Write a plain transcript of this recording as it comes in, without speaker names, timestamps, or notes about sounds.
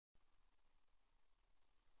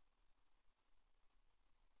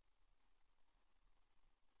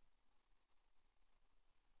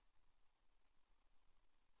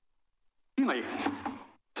Lee.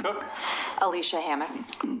 Cook. Alicia Hammock.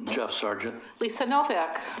 Jeff Sargent. Lisa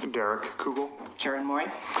Novak. Derek Kugel. Karen Moy.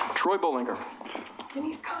 Troy Bollinger.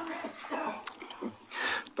 Denise Conrad.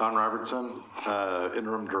 Don Robertson,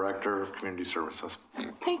 Interim Director of Community Services.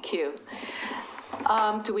 Thank you.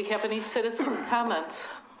 Do we have any citizen comments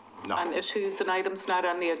No. on issues and items not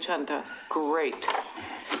on the agenda? Great.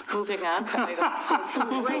 Moving on to items.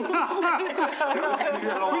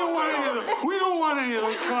 We don't want any of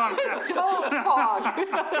those comments.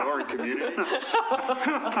 Our community.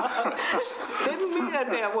 Didn't mean it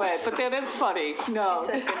that way, but that is funny. No.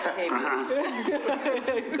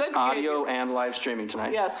 Good Audio behavior. and live streaming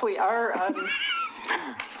tonight. Yes, we are.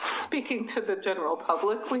 Speaking to the general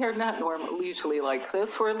public, we are not usually like this.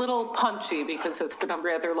 We're a little punchy because it's been a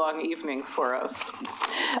rather long evening for us.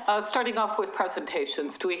 Starting off with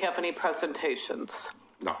presentations. Do we have any presentations?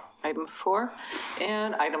 No. Item 4.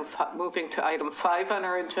 And moving to item 5 on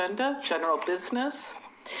our agenda, general business.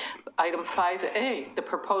 Item 5A, the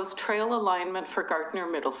proposed trail alignment for Gardner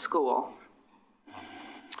Middle School.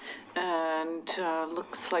 And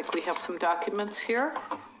looks like we have some documents here.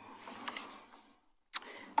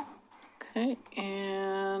 Okay,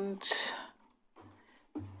 and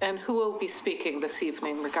who will be speaking this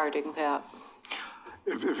evening regarding that?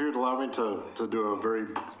 If you'd allow me to do a very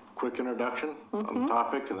quick introduction on the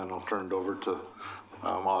topic, and then I'll turn it over to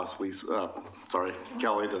I'll ask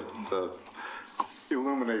Kelly to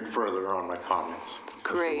illuminate further on my comments.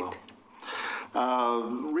 Great.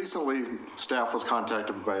 Recently, staff was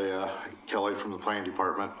contacted by Kelly from the Planning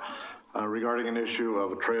Department regarding an issue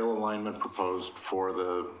of a trail alignment proposed for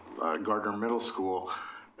the Gardner Middle School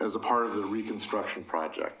as a part of the reconstruction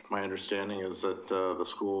project. My understanding is that the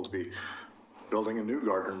school will be building a new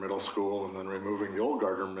Gardner Middle School and then removing the old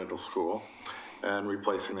Gardner Middle School and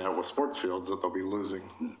replacing that with sports fields that they'll be losing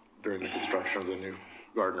during the construction of the new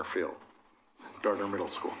Gardner Middle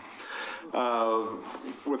School.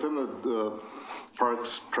 Within the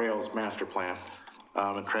Parks Trails Master Plan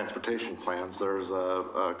and transportation plans, there's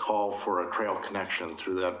a call for a trail connection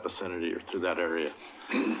through that vicinity or through that area.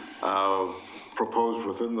 Proposed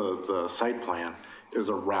within the site plan is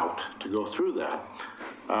a route to go through that.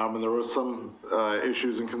 And there was some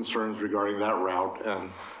issues and concerns regarding that route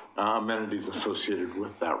and amenities associated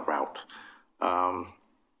with that route.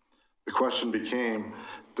 The question became,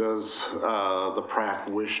 does the PRAC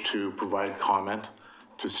wish to provide comment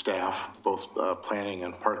to staff, both planning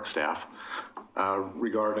and park staff,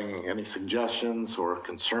 regarding any suggestions or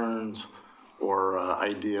concerns or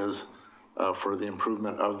ideas for the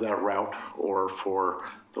improvement of that route or for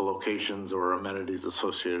the locations or amenities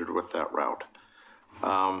associated with that route.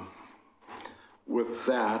 With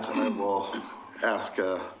that, I will ask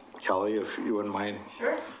Kelly if you wouldn't mind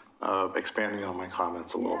expanding on my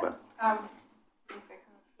comments a little bit.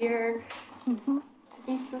 Here,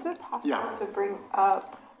 Denise, is it possible to bring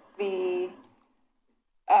up the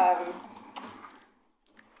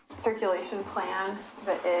circulation plan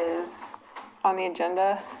that is on the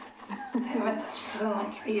agenda? I haven't touched this in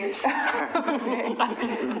like 3 years.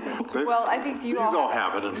 Well, I think you all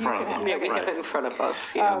have it in front of them. Yeah, we have it in front of us.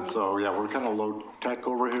 Yeah. And so, we're kind of low tech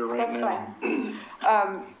over here right now.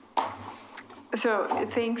 So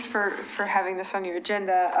thanks for having this on your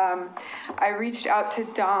agenda. I reached out to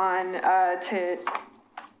Don to,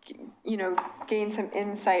 gain some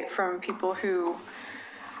insight from people who,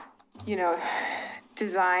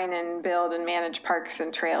 design and build and manage parks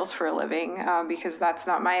and trails for a living, because that's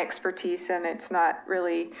not my expertise and it's not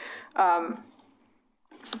really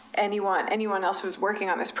anyone else who's working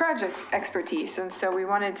on this project's expertise. And so we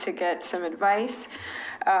wanted to get some advice.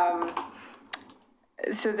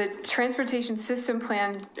 So the transportation system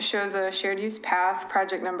plan shows a shared use path,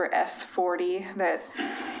 project number S40, that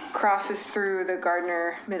crosses through the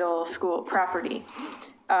Gardner Middle School property.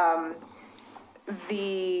 So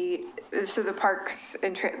the Parks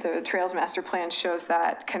and the Trails Master Plan shows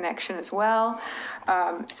that connection as well.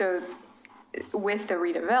 So with the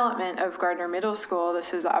redevelopment of Gardner Middle School,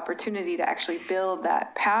 this is the opportunity to actually build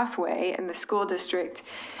that pathway, and the school district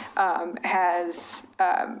has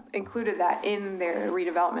included that in their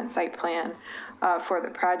redevelopment site plan for the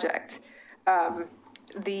project.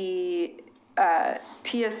 The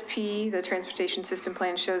TSP, the Transportation System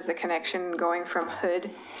Plan, shows the connection going from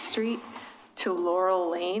Hood Street to Laurel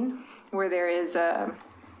Lane, where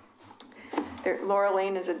Laurel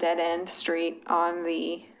Lane is a dead-end street on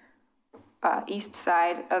the east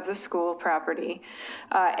side of the school property,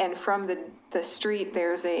 and from the street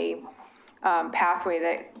there's a pathway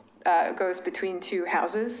that goes between two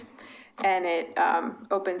houses, and it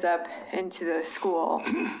opens up into the school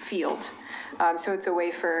field. So it's a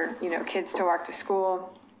way for kids to walk to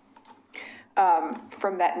school.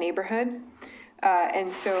 from that neighborhood.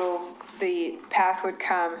 And so the path would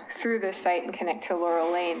come through the site and connect to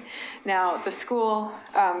Laurel Lane. Now, the school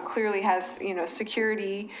clearly has,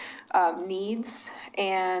 security needs,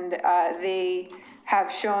 and they have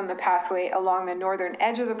shown the pathway along the northern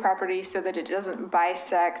edge of the property so that it doesn't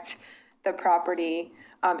bisect the property,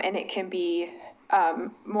 and it can be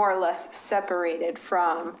more or less separated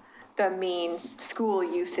from the main school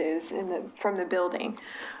uses from the building.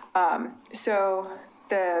 So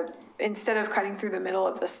instead of cutting through the middle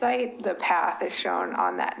of the site, the path is shown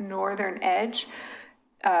on that northern edge,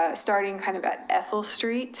 starting kind of at Ethel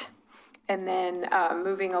Street, and then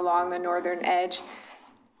moving along the northern edge,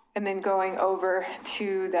 and then going over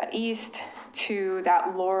to the east to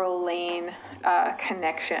that Laurel Lane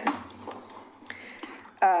connection.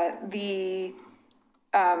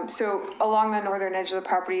 So along the northern edge of the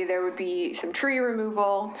property, there would be some tree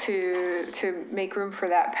removal to make room for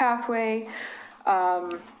that pathway.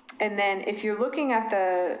 And then if you're looking at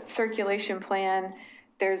the circulation plan,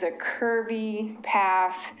 there's a curvy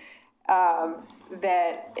path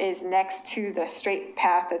that is next to the straight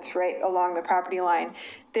path that's right along the property line.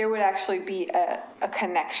 There would actually be a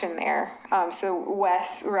connection there. So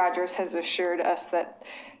Wes Rogers has assured us that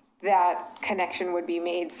connection would be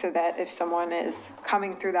made so that if someone is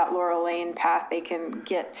coming through that Laurel Lane path, they can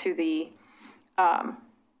get to the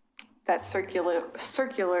that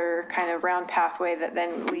circular kind of round pathway that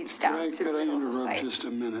then leads down to the middle of the Could I site. interrupt just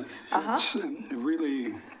a minute? It's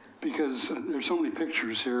really, because there's so many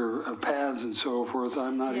pictures here of paths and so forth,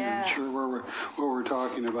 I'm not even sure what we're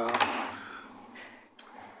talking about.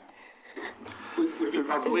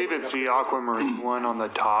 I believe it's the aquamarine one on the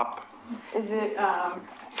top. Is it,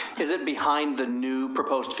 Is it behind the new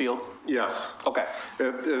proposed field? Yes. Okay.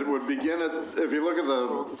 It would begin at, if you look at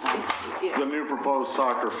the new proposed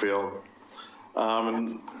soccer field,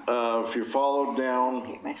 and if you follow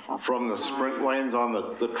down from the sprint lanes on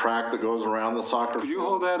the track that goes around the soccer Could you field.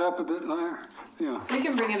 hold that up a bit, Larry? Yeah. we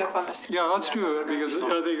can bring it up on the screen. Yeah, let's do it, because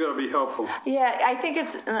I think that'll be helpful. Yeah, I think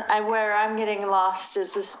it's, where I'm getting lost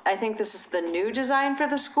is this, I think this is the new design for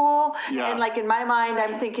the school. Yeah. And like in my mind,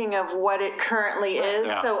 I'm thinking of what it currently is.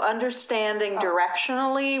 Yeah. So understanding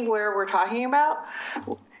directionally where we're talking about.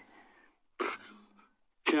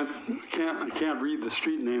 Can't read the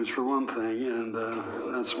street names for one thing, and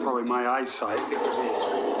that's probably my eyesight.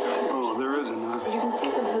 Oh, there isn't. You can see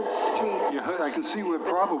the Hood Street. Yeah, I can see what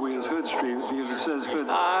probably is Hood Street, because it says Hood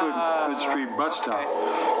Street Bus Stop.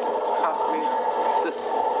 This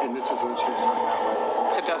And this is what she's talking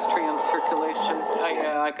about. pedestrian circulation,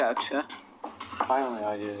 I gotcha. My only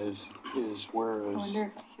idea is where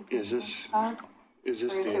is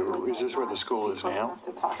this where the school is now?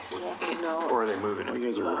 No. Or are they moving it? You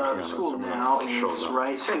guys are working on School this. now Shows is up.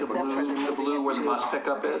 right, see the blue where the bus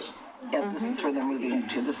pickup is? Yeah, this is where they're moving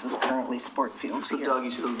into. This is currently sport fields So here. Doug,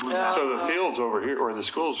 you see the blue? So the field's over here, or the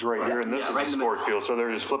school's right here, and this Yeah, is right the in the sport field, so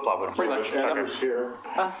they're just flip-flopping. Pretty much enters here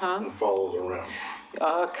and follows around.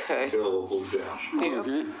 Okay, See a little blue dash. yeah,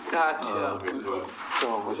 Okay. gotcha.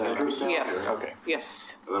 So was that yours? Yes, Okay. yes.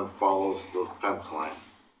 And then follows the fence line.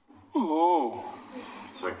 Oh,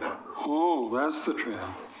 It's like that. oh, that's the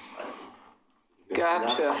trail.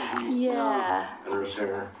 Gotcha. Yeah. There's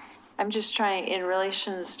here. I'm just trying in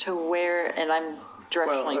relations to where, and I'm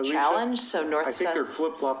directionally Alicia, challenged, so north, I think south. they're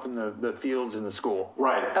flip-flopping the fields in the school.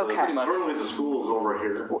 Right. Okay. Currently the school's over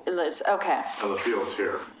here It's, okay, and the field's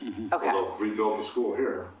here. okay, They'll rebuild the school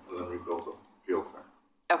here and then rebuild the field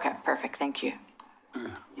there. okay, perfect, thank you.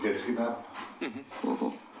 You guys see that?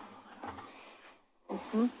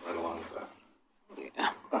 Right along with that.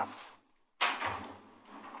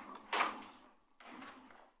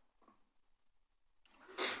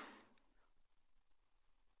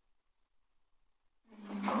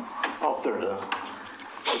 Oh, there it is.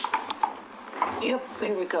 Yep,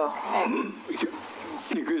 there we go.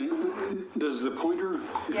 You can, does the pointer,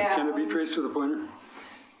 can it be traced to the pointer?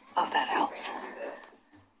 Oh, that helps.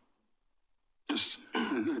 Just,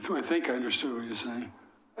 I think I understood what you're saying.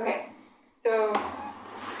 Okay, so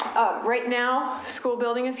right now, school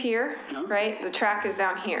building is here, Yeah. right? The track is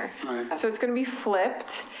down here. Right. So it's going to be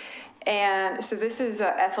flipped. And so this is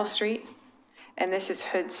Ethel Street, and this is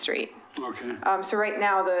Hood Street. Okay. So right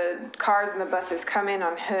now, the cars and the buses come in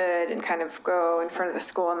on Hood and kind of go in front of the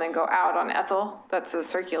school and then go out on Ethel. That's the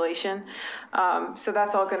circulation. So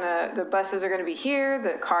that's all the buses are gonna be here,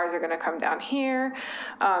 the cars are gonna come down here,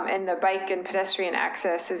 and the bike and pedestrian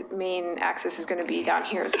main access is gonna be down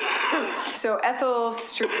here as well. So Ethel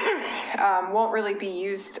Street won't really be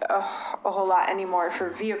used a whole lot anymore for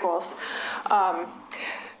vehicles.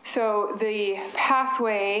 So the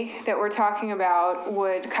pathway that we're talking about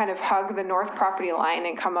would kind of hug the north property line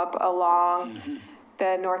and come up along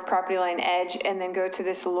the north property line edge and then go to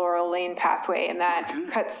this Laurel Lane pathway. And that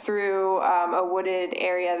cuts through a wooded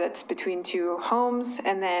area that's between two homes,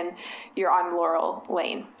 and then you're on Laurel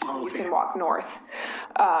Lane. You can walk north.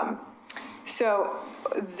 So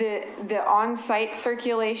the on-site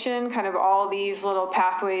circulation, kind of all these little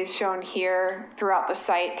pathways shown here throughout the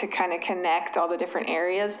site to kind of connect all the different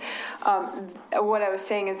areas. What I was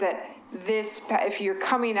saying is that if you're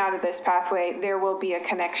coming out of this pathway, there will be a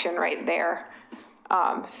connection right there.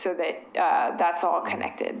 So that that's all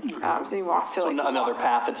connected. So you walk to another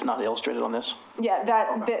path that's not illustrated on this? Yeah,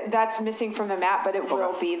 that's missing from the map, but it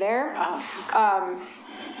will be there.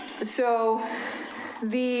 So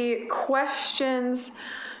the questions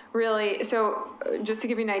really, so just to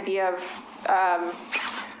give you an idea of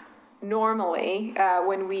normally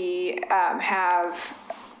when we have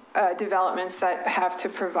developments that have to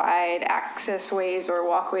provide access ways or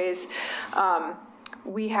walkways,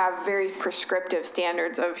 we have very prescriptive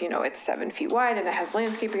standards of, it's 7 feet wide and it has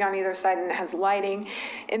landscaping on either side and it has lighting.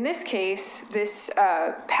 In this case, this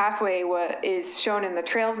pathway is shown in the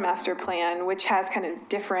Trails Master Plan, which has kind of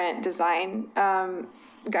different design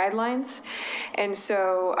guidelines. And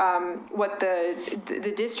so what the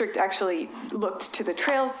district actually looked to the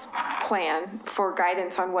Trails Plan for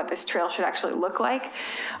guidance on what this trail should actually look like.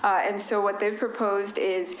 And so what they've proposed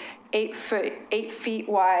is 8 feet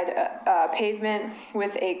wide pavement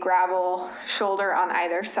with a gravel shoulder on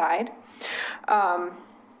either side.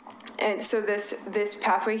 And so this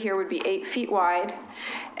pathway here would be 8 feet wide.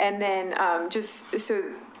 And then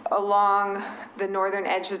along the northern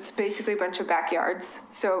edge, it's basically a bunch of backyards.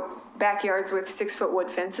 So backyards with 6-foot wood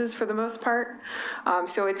fences for the most part.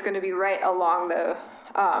 So it's going to be right along that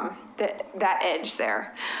edge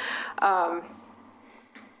there.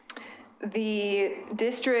 The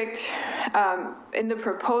district in the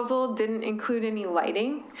proposal didn't include any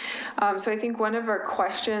lighting. So I think one of our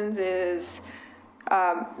questions is,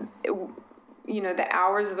 the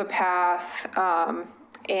hours of the path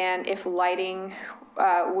and if lighting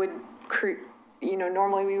would,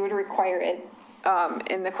 normally we would require it.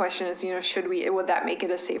 And the question is, would that make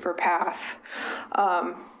it a safer path?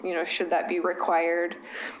 Should that be required?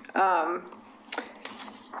 And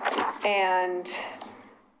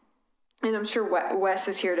I'm sure Wes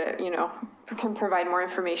is here to, can provide more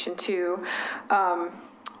information too.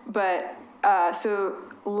 So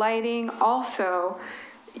lighting also,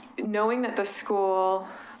 knowing that the school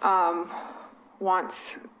wants,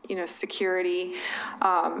 security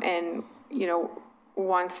and,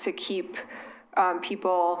 wants to keep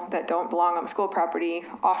people that don't belong on school property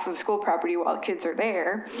off of school property while the kids are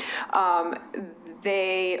there,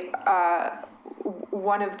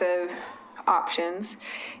 one of the options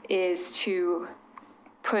is to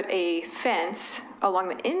put a fence along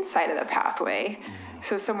the inside of the pathway,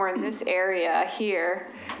 so somewhere in this area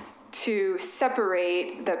here, to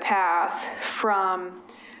separate the path from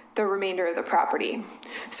the remainder of the property.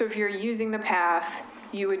 So if you're using the path,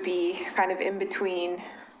 you would be kind of in between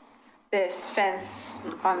this fence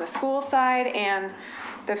on the school side and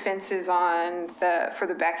the fences for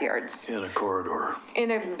the backyards. In a corridor.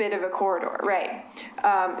 In a bit of a corridor, right.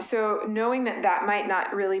 So knowing that might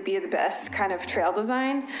not really be the best kind of trail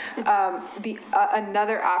design,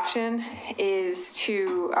 another option is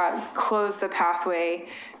to close the pathway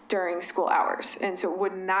during school hours. And so it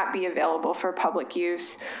would not be available for public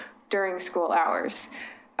use during school hours.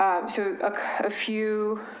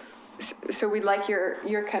 So we'd like your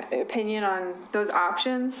opinion on those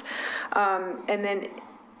options. And then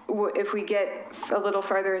if we get a little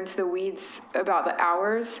farther into the weeds about the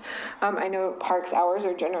hours, I know parks hours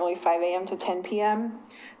are generally 5 a.m. to 10 p.m.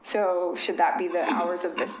 So should that be the hours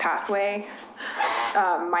of this pathway,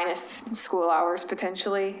 minus school hours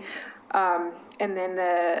potentially? And then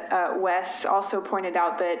Wes also pointed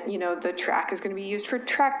out that, the track is going to be used for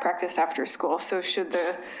track practice after school. So should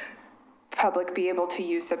the public be able to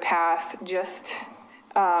use the path just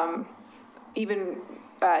even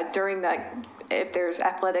during if there's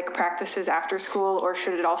athletic practices after school, or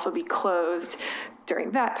should it also be closed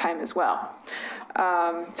during that time as well?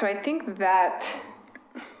 So I think that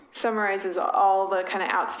summarizes all the kind of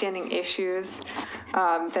outstanding issues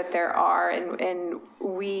that there are. And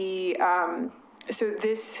we, so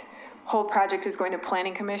this whole project is going to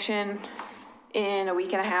Planning Commission in a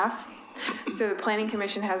week and a half. So the Planning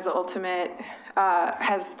Commission has the ultimate,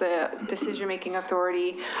 has the decision-making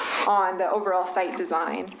authority on the overall site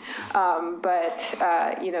design.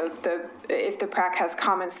 If the PRAC has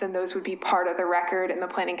comments, then those would be part of the record, and the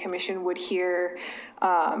Planning Commission would hear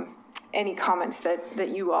any comments that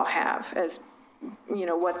you all have as,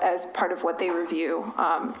 as part of what they review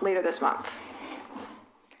later this month.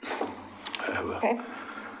 Okay.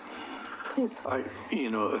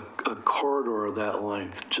 A corridor of that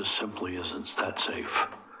length just simply isn't that safe.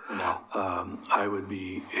 No. I would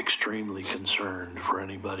be extremely concerned for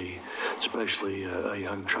anybody, especially a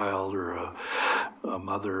young child or a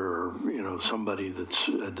mother or, somebody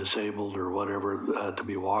that's disabled or whatever, to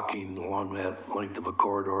be walking along that length of a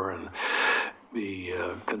corridor and be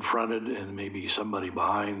confronted and maybe somebody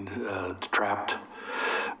behind trapped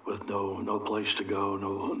with no place to go,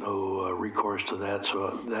 no recourse to that.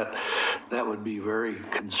 So that would be very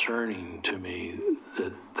concerning to me.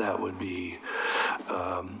 That would be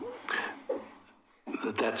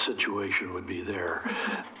that situation would be there.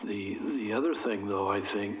 The other thing, though, I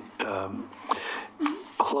think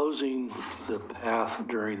closing the path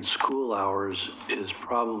during school hours is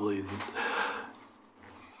probably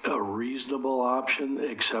a reasonable option,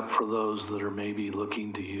 except for those that are maybe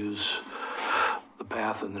looking to use the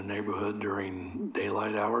path in the neighborhood during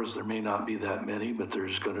daylight hours. There may not be that many, but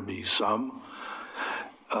there's going to be some.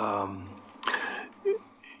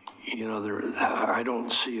 I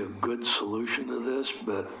don't see a good solution to this,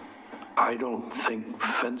 but I don't think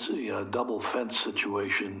a double fence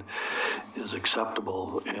situation is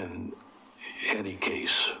acceptable in any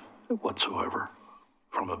case whatsoever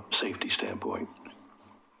from a safety standpoint.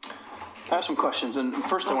 I have some questions, and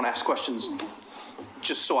first I want to ask questions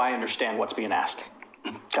just so I understand what's being asked,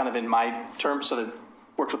 kind of in my terms, so that it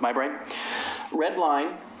works with my brain. Red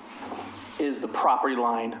line is the property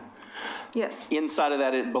line. Yes. Inside of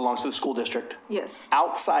that, it belongs to the school district. Yes.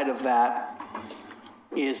 Outside of that,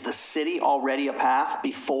 is the city already a path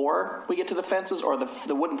before we get to the fences, or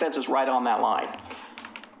the wooden fence is right on that line?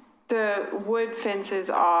 The wood fences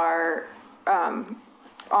are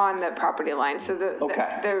on the property line. So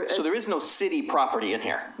so there is no city property in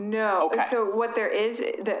here? No. Okay. So what there is,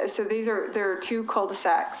 there are two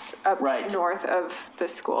cul-de-sacs up north of the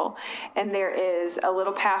school, and there is a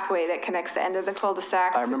little pathway that connects the end of the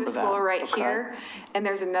cul-de-sac to the school right here, and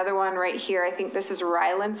there's another one right here. I think this is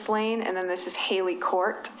Rylands Lane, and then this is Haley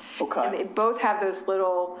Court. Okay. And they both have those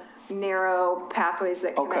little narrow pathways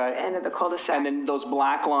that connect the end of the cul-de-sac. And then those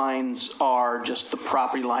black lines are just the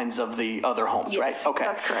property lines of the other homes, right? Okay.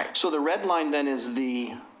 That's correct. So the red line then is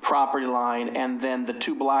the property line, and then the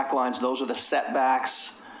two black lines, those are the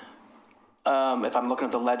setbacks. If I'm looking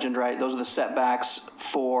at the legend right, those are the setbacks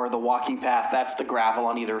for the walking path. That's the gravel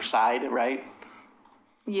on either side, right?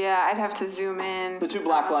 Yeah, I'd have to zoom in. The two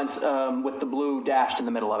black lines with the blue dashed in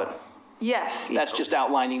the middle of it. Yes. That's just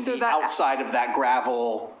outlining the outside of that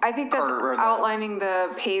gravel. I think that's outlining the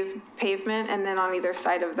pavement, and then on either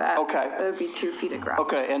side of that, it would be 2 feet of gravel.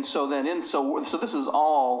 Okay, and so then so this is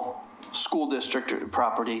all school district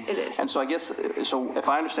property. It is. And so I guess, so if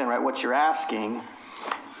I understand right, what you're asking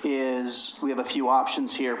is we have a few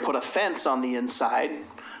options here. Put a fence on the inside,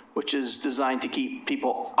 which is designed to keep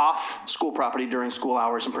people off school property during school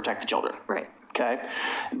hours and protect the children. Right. Okay.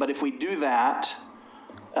 But if we do that,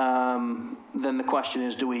 then the question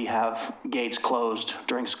is, do we have gates closed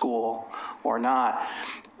during school or not?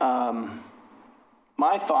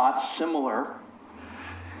 My thoughts, similar.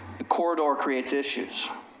 The corridor creates issues.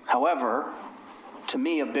 However, to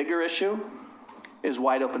me, a bigger issue is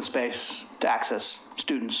wide open space to access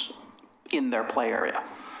students in their play area,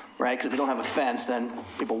 right? Because if you don't have a fence, then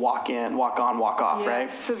people walk in, walk on, walk off,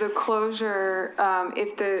 right? So the closure,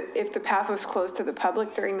 if the path was closed to the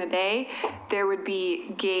public during the day, there would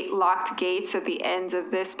be locked gates at the ends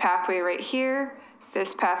of this pathway right here, this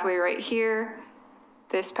pathway right here,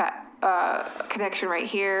 this connection right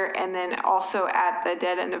here, and then also at the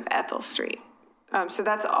dead end of Ethel Street. So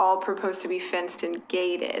that's all proposed to be fenced and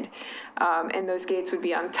gated. And those gates would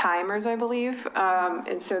be on timers, I believe.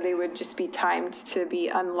 And so they would just be timed to be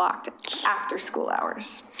unlocked after school hours.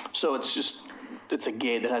 So it's a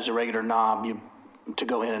gate that has a regular knob to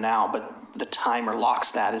go in and out, but the timer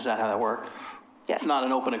locks that. Is that how that works? Yes. It's not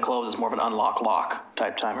an open and close. It's more of an unlock lock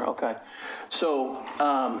type timer. Okay. So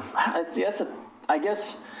I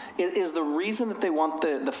guess, is the reason that they want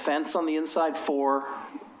the fence on the inside for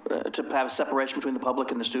to have a separation between the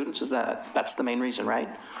public and the students? That's the main reason, right?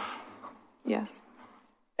 Yeah.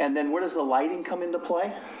 And then where does the lighting come into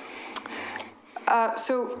play?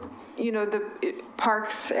 So, the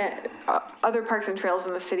parks, other parks and trails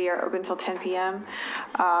in the city are open till 10 p.m.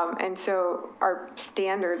 And so our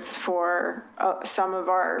standards for some of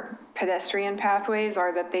our pedestrian pathways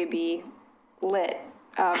are that they be lit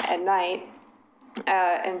at night.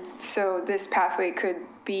 And so this pathway could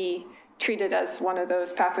be treated as one of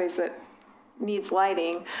those pathways that needs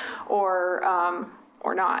lighting or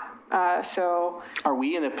not. So Are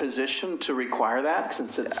we in a position to require that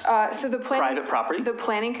since it's so the private property? The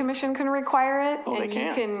planning commission can require it, Oh, they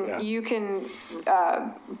and can. you can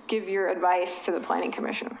give your advice to the planning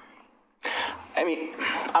commission. I mean,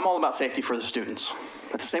 I'm all about safety for the students.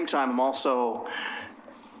 At the same time, I'm also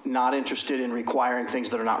not interested in requiring things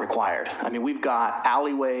that are not required. I mean, we've got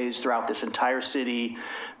alleyways throughout this entire city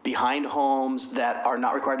behind homes that are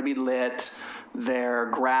not required to be lit. They're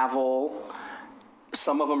gravel.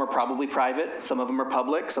 Some of them are probably private. Some of them are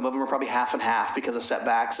public. Some of them are probably half and half because of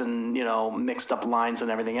setbacks and, mixed up lines and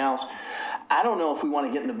everything else. I don't know if we want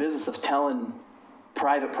to get in the business of telling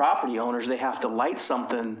private property owners they have to light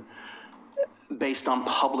something based on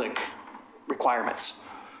public requirements.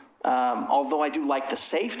 Although I do like the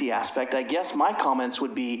safety aspect, I guess my comments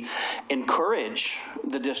would be encourage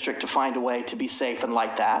the district to find a way to be safe and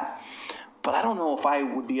light that. But I don't know if I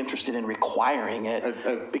would be interested in requiring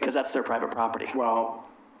it because that's their private property. Well,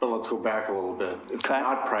 but let's go back a little bit. It's Okay.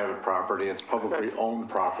 not private property, it's publicly owned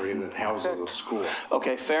property that houses a school.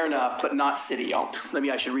 Okay, fair enough, but not city-owned.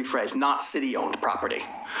 I should rephrase, not city-owned property.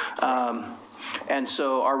 And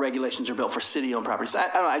so our regulations are built for city-owned properties. I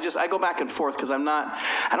don't know, I go back and forth because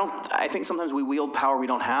I think sometimes we wield power we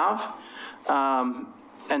don't have.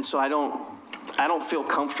 And so I don't feel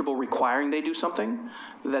comfortable requiring they do something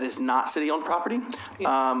that is not city-owned property.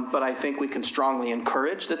 But I think we can strongly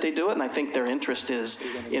encourage that they do it, and I think their interest is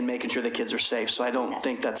in making sure the kids are safe. So I don't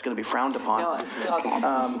think that's going to be frowned upon.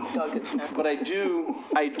 But I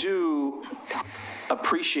do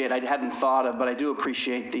appreciate, I hadn't thought of, but I do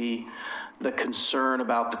appreciate the concern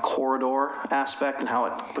about the corridor aspect and how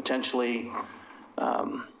it potentially,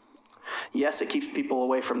 yes, it keeps people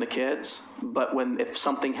away from the kids, but if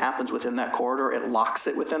something happens within that corridor, it locks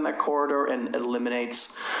it within that corridor and eliminates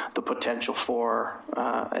the potential for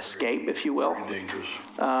escape, if you will. Very dangerous.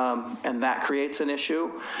 And that creates an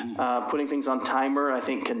issue. Putting things on timer, I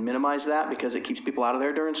think, can minimize that because it keeps people out of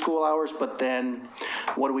there during school hours. But then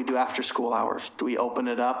what do we do after school hours? Do we open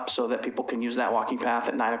it up so that people can use that walking path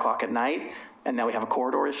at 9 o'clock at night? And now we have a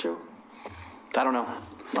corridor issue? I don't know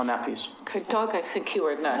on that piece. Okay, Doug, I think you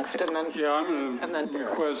were next, and then. Yeah, I'm And going then to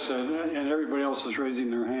request that, and everybody else is raising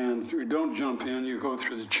their hand. Don't jump in, you go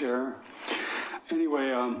through the chair.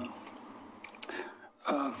 Anyway,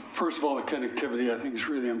 first of all, the connectivity I think is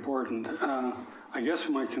really important. I guess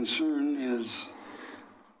my concern is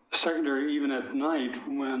secondary even at night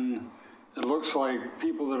when it looks like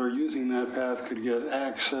people that are using that path could get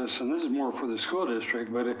access, and this is more for the school district,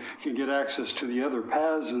 but it can get access to the other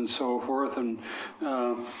paths and so forth. And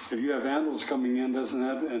if you have vandals coming in, doesn't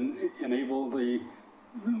that enable the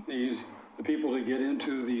people to get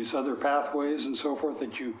into these other pathways and so forth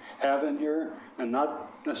that you have in here and not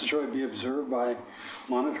necessarily be observed by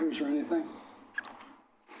monitors or anything?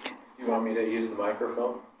 You want me to use the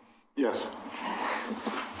microphone? Yes.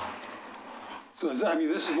 So,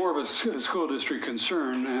 this is more of a school district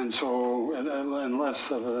concern, and so, and less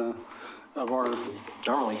of our.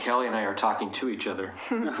 Normally, Kelly and I are talking to each other.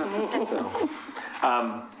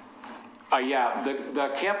 Yeah, the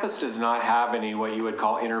campus does not have any what you would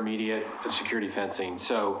call intermediate security fencing.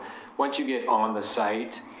 So once you get on the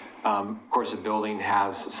site, of course, the building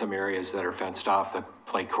has some areas that are fenced off, the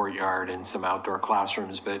play courtyard and some outdoor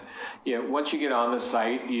classrooms. But once you get on the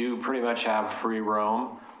site, you pretty much have free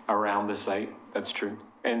roam around the site. That's true.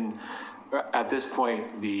 And at this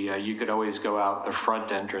point, you could always go out the front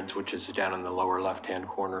entrance, which is down in the lower left-hand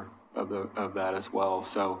corner of that as well.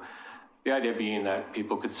 So the idea being that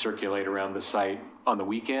people could circulate around the site on the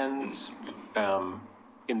weekends,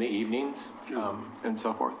 in the evenings, and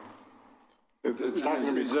so forth. It's not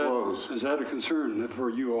going to be closed. Is that a concern for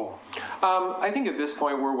you all? I think at this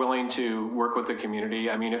point we're willing to work with the community.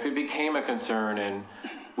 If it became a concern and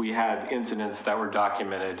we had incidents that were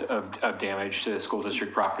documented of damage to school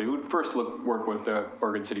district property, we would first work with the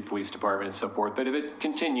Oregon City Police Department and so forth. But if it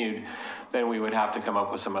continued, then we would have to come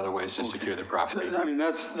up with some other ways to secure the property.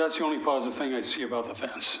 That's the only positive thing I see about the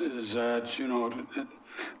fence is that, it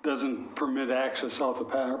doesn't permit access off the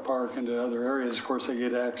park into other areas. Of course, they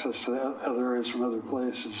get access to other areas from other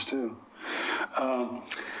places too.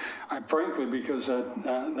 Frankly, because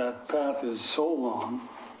that path is so long,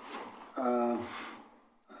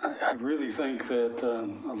 I really think that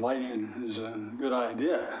lighting is a good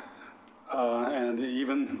idea, and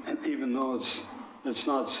even though it's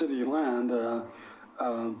not city land,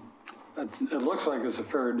 it looks like it's a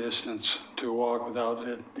fair distance to walk without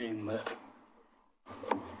it being lit.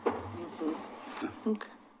 Okay.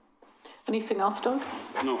 Anything else, Doug?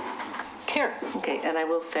 No. Karen? Okay, and I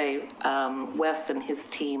will say, Wes and his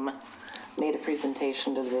team made a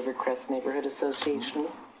presentation to the Rivercrest Neighborhood Association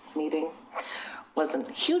meeting wasn't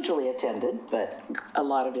hugely attended, but a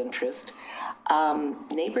lot of interest.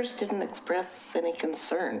 Neighbors didn't express any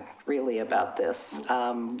concern really about this.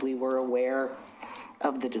 We were aware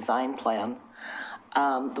of the design plan.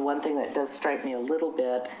 The one thing that does strike me a little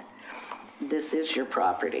bit, this is your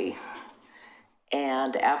property.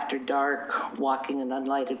 And after dark, walking an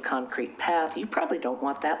unlighted concrete path, you probably don't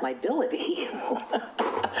want that liability.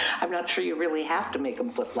 I'm not sure you really have to make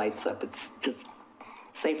them put lights up. It's just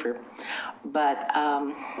safer. But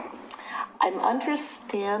I'm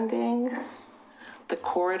understanding the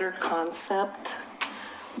corridor concept,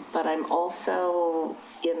 but I'm also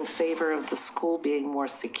in favor of the school being more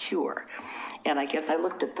secure. And I guess I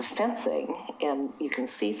looked at the fencing, and you can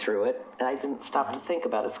see through it. I didn't stop to think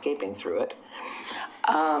about escaping through it.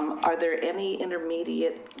 Are there any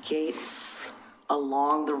intermediate gates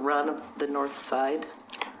along the run of the north side?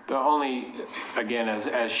 The only, again,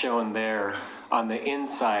 as shown there, on the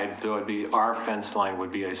inside, there would be, our fence line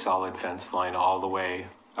would be a solid fence line all the way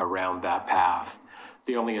around that path.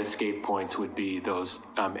 The only escape points would be those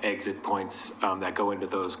exit points that go into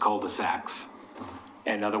those cul-de-sacs.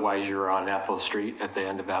 And otherwise, you're on Ethel Street at the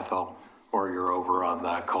end of Ethel, or you're over on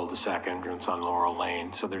the cul-de-sac entrance on Laurel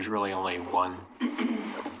Lane. So there's really only one.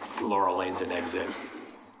 Laurel Lane's an exit.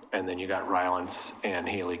 And then you got Rylance and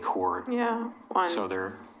Haley Court. Yeah, one. So there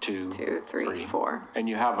are two, three, four. And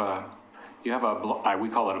you have we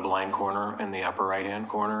call it a blind corner in the upper right-hand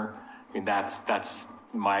corner. I mean, that's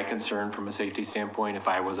my concern from a safety standpoint. If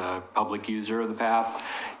I was a public user of the path,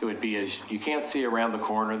 it would be you can't see around the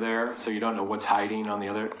corner there, so you don't know what's hiding on the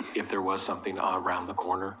other, if there was something around the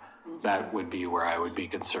corner. That would be where I would be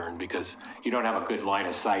concerned, because you don't have a good line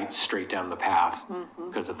of sight straight down the path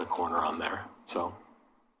because of the corner on there. So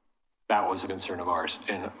that was a concern of ours.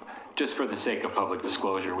 And just for the sake of public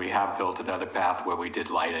disclosure, we have built another path where we did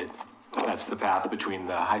light it. That's the path between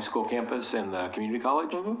the high school campus and the community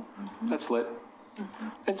college. That's lit.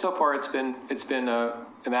 And so far, it's been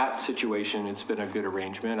in that situation, it's been a good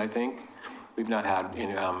arrangement, I think. We've not had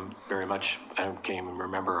very much, I can't even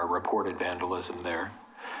remember, a reported vandalism there.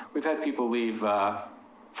 We've had people leave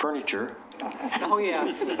furniture. Oh,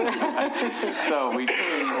 yes. So we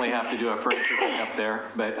occasionally have to do a furniture pickup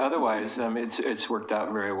there. But otherwise, it's worked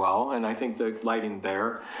out very well. And I think the lighting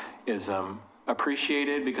there is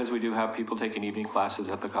appreciated, because we do have people taking evening classes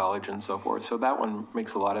at the college and so forth. So that one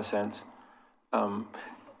makes a lot of sense.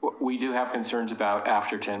 We do have concerns about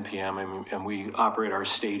after 10 p.m. and we operate our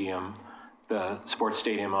stadium, the sports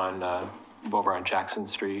stadium over on Jackson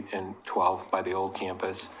Street and 12 by the old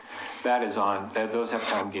campus. That is on, those have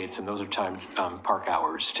time gates, and those are timed park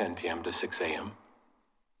hours, 10 p.m. to 6 a.m.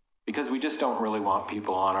 Because we just don't really want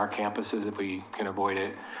people on our campuses, if we can avoid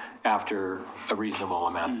it, after a reasonable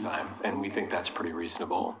amount of time. And we think that's pretty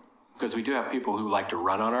reasonable. Because we do have people who like to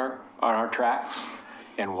run on our tracks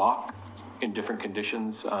and walk in different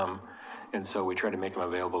conditions. And so we try to make them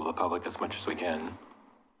available to the public as much as we can.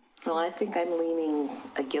 Well, I think I'm leaning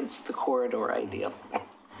against the corridor idea.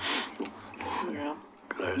 Yeah.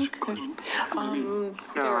 Could I ask a question?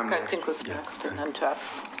 Eric, I think, was next, and then Jeff.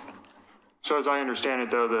 So as I understand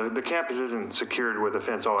it, though, the campus isn't secured with a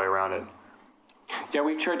fence all the way around it. Yeah,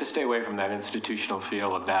 we've tried to stay away from that institutional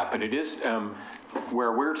feel of that, but it is,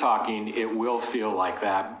 where we're talking, it will feel like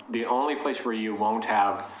that. The only place where you won't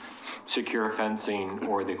have secure fencing,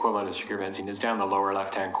 or the equivalent of secure fencing, is down the lower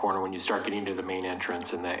left-hand corner when you start getting to the main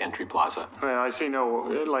entrance and the entry plaza. Well, I see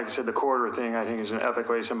like I said, the corridor thing, I think, is an epic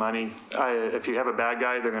waste of money. If you have a bad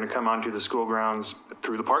guy, they're going to come onto the school grounds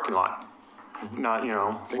through the parking lot. Not,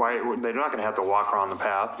 why they're not going to have to walk around the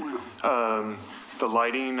path. The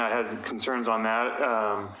lighting, I had concerns on that.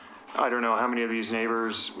 I don't know how many of these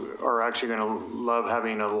neighbors are actually going to love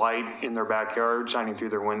having a light in their backyard shining through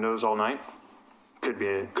their windows all night. Could be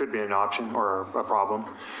an option or a problem.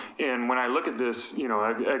 And when I look at this,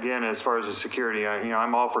 again, as far as the security,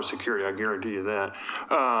 I'm all for security. I guarantee you that.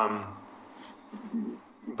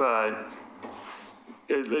 But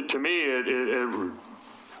to me,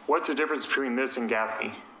 what's the difference between this and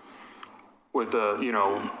Gaffney? With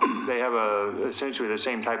they have essentially the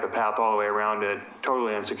same type of path all the way around it,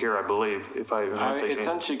 totally unsecure, I believe. It's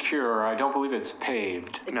unsecure. I don't believe it's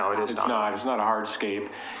paved. No, it is not. It's not a hardscape.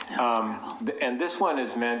 And this one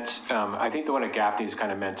is meant. I think the one at Gaffney is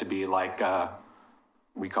kind of meant to be like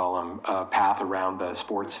we call them a path around the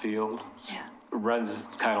sports field. Yeah. It runs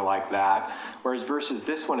kind of like that. Whereas versus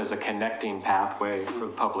this one is a connecting pathway for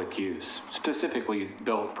public use, specifically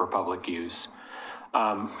built for public use.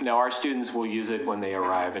 Now, our students will use it when they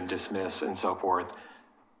arrive and dismiss and so forth,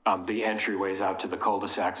 the entryways out to the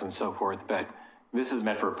cul-de-sacs and so forth. But This is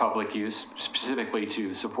meant for public use, specifically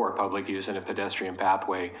to support public use in a pedestrian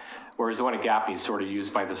pathway, whereas the one at Gaffney is sort of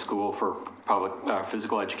used by the school for public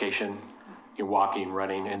physical education, walking,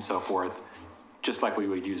 running, and so forth, just like we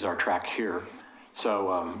would use our track here.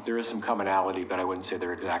 So there is some commonality, but I wouldn't say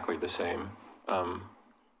they're exactly the same.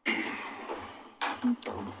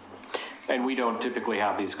 And we don't typically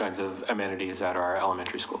have these kinds of amenities at our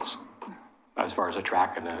elementary schools, as far as a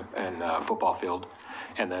track and a football field,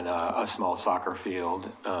 and then a small soccer field,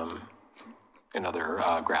 and other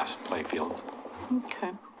grass play fields.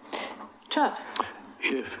 Okay. Jeff?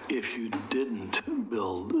 If you didn't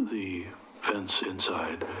build the fence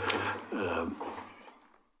inside,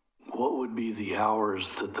 what would be the hours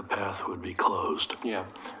that the path would be closed? Yeah,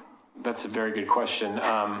 that's a very good question.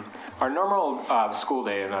 Our normal school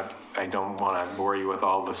day, and I don't want to bore you with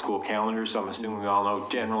all the school calendars, so I'm assuming we all know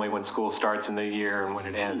generally when school starts in the year and when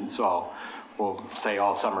it ends. So we'll say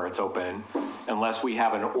all summer it's open, unless we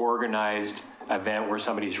have an organized event where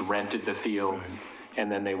somebody's rented the field. Right. And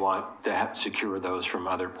then they want to secure those from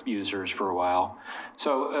other users for a while.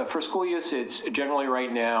 So for school use, it's generally right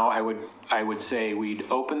now, I would say we'd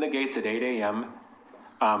open the gates at 8 a.m.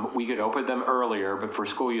 We could open them earlier, but for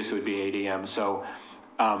school use, it would be 8 a.m. So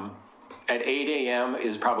at 8 a.m.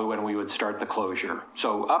 is probably when we would start the closure.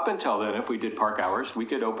 So up until then, if we did park hours, we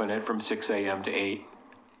could open it from 6 a.m. to 8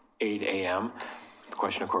 a.m. The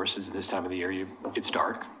question, of course, is this time of the year, it's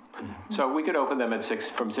dark. So we could open them at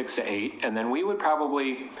from 6 to 8, and then we would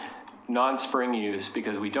probably non-spring use,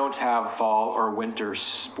 because we don't have fall or winter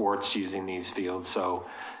sports using these fields. So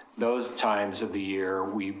those times of the year,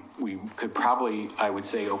 we could probably, I would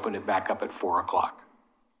say, open it back up at 4 o'clock.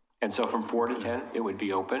 And so from 4 to 10, it would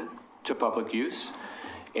be open to public use.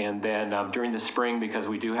 And then during the spring, because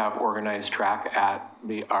we do have organized track at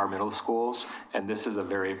our middle schools, and this is a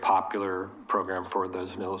very popular program for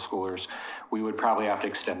those middle schoolers, we would probably have to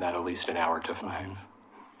extend that at least an hour to 5.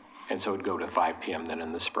 And so it would go to 5 p.m. then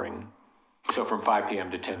in the spring. So from 5 p.m.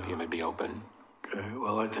 to 10 p.m. it'd be open. Okay,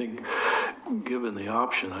 well, I think given the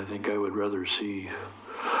option, I think I would rather see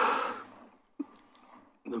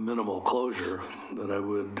the minimal closure than I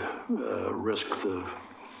would risk the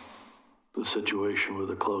situation with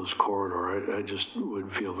a closed corridor. I just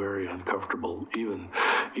would feel very uncomfortable. Even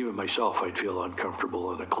myself, I'd feel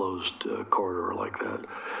uncomfortable in a closed corridor like that.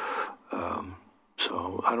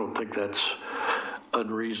 So I don't think that's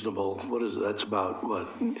unreasonable. What is it? That's about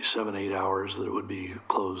 7-8 hours that it would be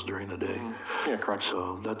closed during the day. Yeah, correct.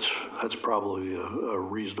 So that's probably a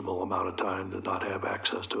reasonable amount of time to not have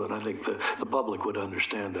access to it. I think the public would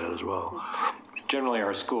understand that as well. Generally,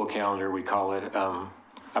 our school calendar, we call it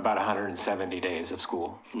about 170 days of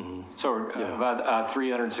school. Mm-hmm. So about a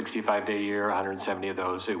 365-day year, 170 of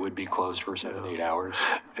those, it would be closed for 7-8 hours.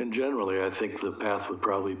 And generally, I think the path would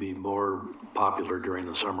probably be more popular during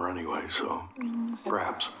the summer anyway, so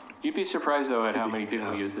perhaps. You'd be surprised, though, at how many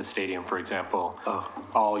people use the stadium, for example,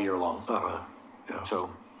 all year long. Yeah. So,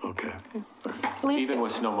 okay. Even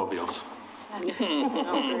with snowmobiles.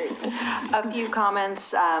 A few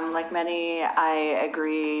comments, like many, I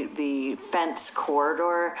agree the fence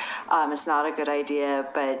corridor is not a good idea,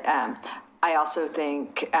 but I also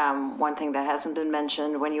think one thing that hasn't been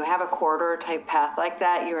mentioned, when you have a corridor type path like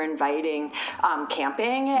that, you're inviting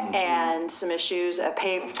camping and some issues. A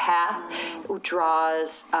paved path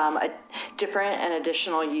draws a different and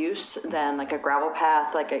additional use than like a gravel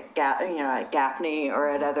path, like at Gaffney or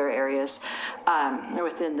at other areas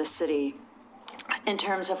within the city. In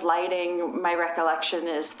terms of lighting, my recollection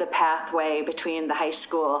is the pathway between the high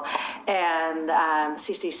school and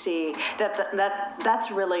CCC,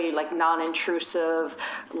 that's really like non-intrusive,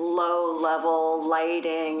 low-level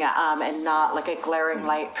lighting and not like a glaring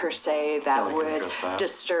light per se that would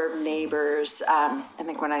disturb neighbors. I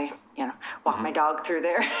think when I walk my dog through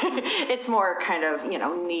there, it's more kind of,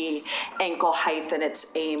 knee, ankle height, and it's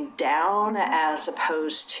aimed down as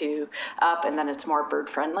opposed to up, and then it's more bird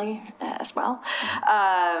friendly as well.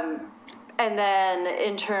 And then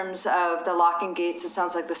in terms of the locking gates, it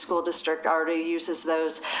sounds like the school district already uses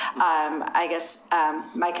those. I guess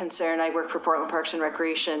my concern, I work for Portland Parks and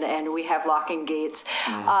Recreation, and we have locking gates,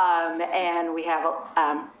 and we have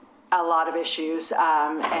a lot of issues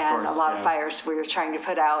and a lot of fires we were trying to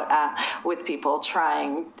put out with people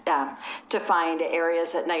trying to find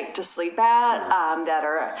areas at night to sleep at that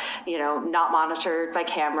are, not monitored by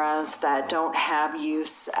cameras, that don't have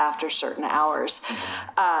use after certain hours.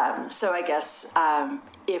 So I guess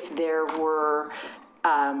if there were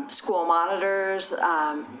school monitors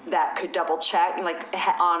that could double check, like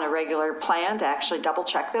on a regular plan, to actually double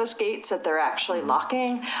check those gates that they're actually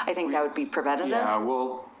locking, I think that would be preventative. Yeah,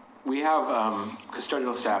 We have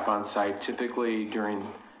custodial staff on site typically during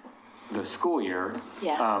the school year.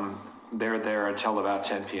 Yeah. They're there until about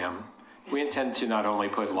 10 p.m. We intend to not only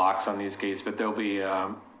put locks on these gates, but there'll be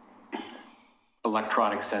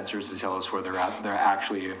electronic sensors to tell us where they're at. They're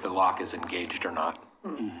actually if the lock is engaged or not.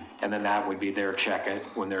 Mm-hmm. And then that would be their check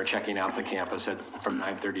when they're checking out the campus from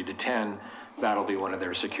 9:30 to 10. That'll be one of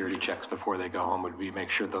their security checks before they go home. Would be make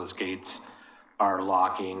sure those gates are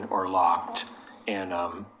locking or locked. And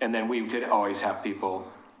then we could always have people.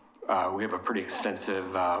 We have a pretty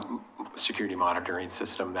extensive security monitoring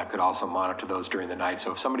system that could also monitor those during the night.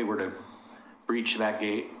 So if somebody were to breach that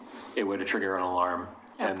gate, it would trigger an alarm.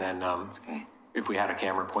 Okay. And then if we had a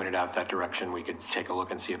camera pointed out that direction, we could take a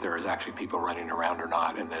look and see if there was actually people running around or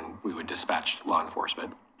not, and then we would dispatch law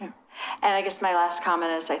enforcement. Yeah. And I guess my last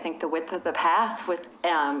comment is I think the width of the path with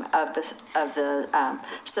of the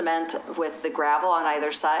cement with the gravel on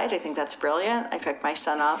either side, I think that's brilliant. I pick my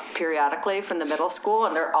son up periodically from the middle school,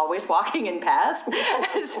 and they're always walking in past.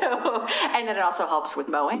 So, and then it also helps with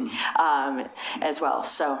mowing as well.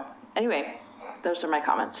 So anyway, those are my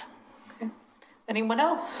comments. Okay. Anyone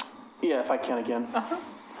else? Yeah, if I can again.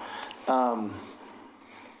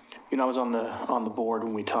 You know, I was on the board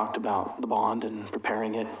when we talked about the bond and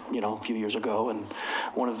preparing it, a few years ago, and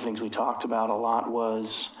one of the things we talked about a lot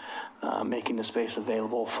was making the space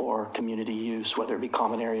available for community use, whether it be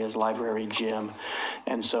common areas, library, gym.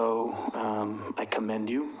 And so I commend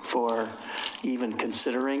you for even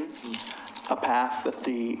considering a path that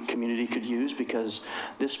the community could use, because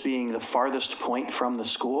this being the farthest point from the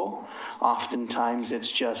school, oftentimes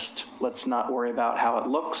it's just, let's not worry about how it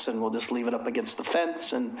looks and we'll just leave it up against the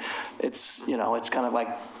fence. And it's, it's kind of like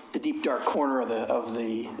the deep dark corner of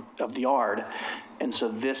the yard. And so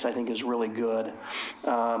this, I think, is really good.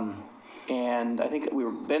 And I think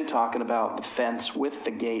we've been talking about the fence with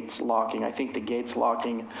the gates locking. I think the gates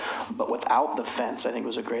locking, but without the fence, I think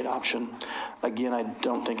was a great option. Again, I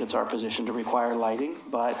don't think it's our position to require lighting,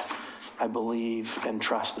 but I believe and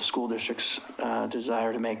trust the school district's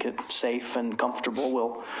desire to make it safe and comfortable.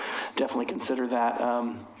 We'll definitely consider that.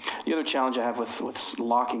 The other challenge I have with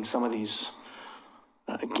locking some of these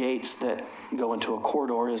gates that go into a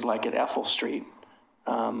corridor is like at Ethel Street.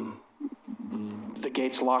 The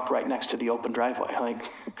gate's locked right next to the open driveway. Like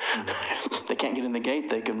they can't get in the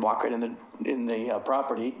gate. They can walk right in the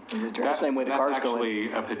property. The same way the cars go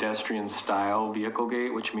in. That's actually a pedestrian-style vehicle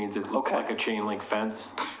gate, which means it looks like a chain link fence,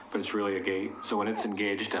 but it's really a gate. So when it's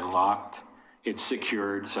engaged and locked, it's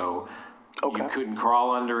secured. So you couldn't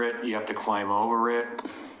crawl under it. You have to climb over it.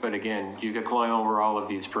 But again, you could climb over all of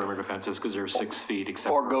these perimeter fences because they're 6 feet.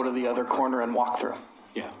 Or go to the other corner and walk through.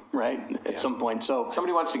 Yeah. Right. At some point. So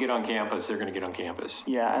somebody wants to get on campus, they're going to get on campus.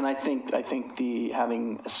 Yeah, and I think the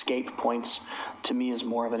having escape points to me is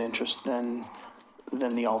more of an interest than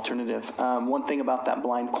the alternative. One thing about that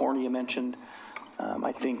blind corner you mentioned,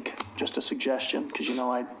 I think just a suggestion, because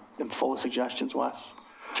I am full of suggestions, Wes.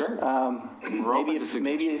 Sure.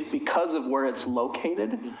 Maybe if because of where it's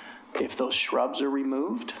located, if those shrubs are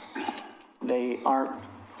removed, they aren't.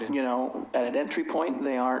 At an entry point,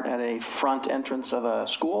 they aren't at a front entrance of a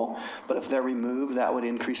school, but if they're removed, that would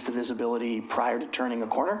increase the visibility prior to turning a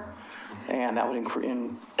corner, and that would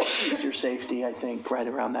increase your safety, I think, right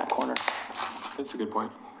around that corner. That's a good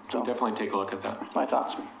point. So definitely take a look at that. My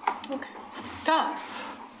thoughts. Okay. Don?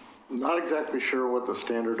 Not exactly sure what the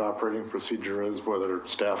standard operating procedure is, whether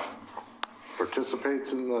staff participates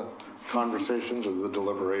in the conversations or the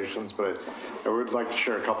deliberations, but I would like to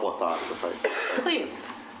share a couple of thoughts, if I Please.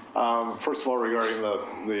 First of all, regarding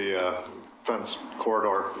the fence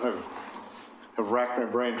corridor, I've racked my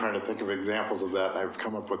brain trying to think of examples of that, and I've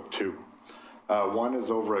come up with two. One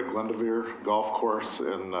is over at Glendevere Golf Course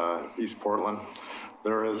in East Portland.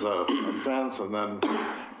 There is a fence, and then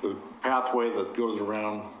the pathway that goes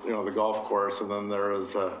around, the golf course, and then there is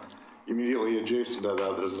immediately adjacent to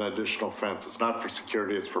that, there's an additional fence. It's not for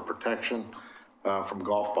security; it's for protection from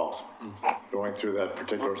golf balls going through that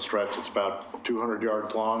particular stretch. It's about 200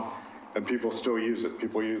 yards long, and people still use it.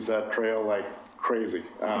 People use that trail like crazy.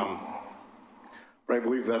 But I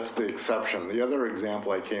believe that's the exception. The other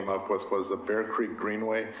example I came up with was the Bear Creek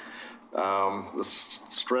Greenway, the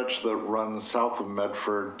stretch that runs south of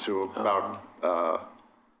Medford to about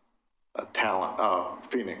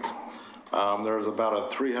Phoenix. There's about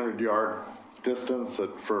a 300-yard distance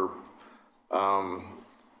that for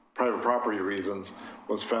private property reasons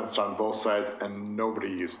was fenced on both sides, and nobody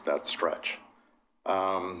used that stretch.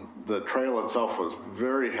 The trail itself was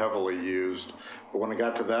very heavily used, but when it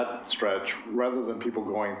got to that stretch, rather than people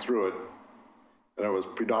going through it, and it was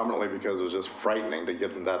predominantly because it was just frightening to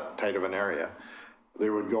get in that tight of an area, they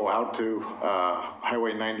would go out to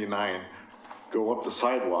Highway 99, go up the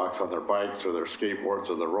sidewalks on their bikes or their skateboards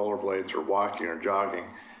or their rollerblades or walking or jogging,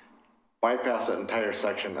 bypass that entire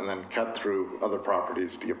section and then cut through other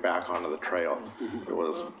properties to get back onto the trail. It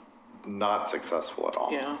was not successful at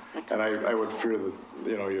all. Yeah. And I would fear that,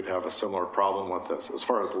 you'd have a similar problem with this. As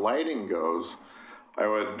far as lighting goes, I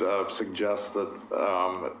would suggest that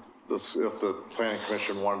if the Planning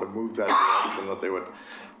Commission wanted to move that direction, that they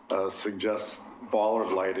would suggest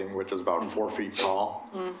bollard lighting, which is about 4 feet tall.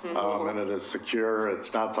 And it is secure.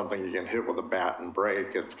 It's not something you can hit with a bat and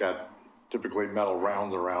break. It's got typically metal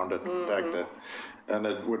rounds around it to protect it. And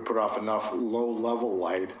it would put off enough low-level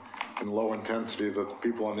light and low intensity that the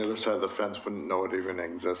people on the other side of the fence wouldn't know it even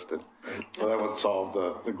existed. So that would solve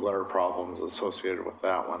the glare problems associated with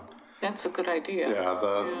that one. That's a good idea. Yeah,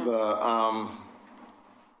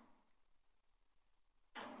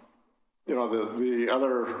 the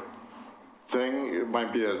other thing, it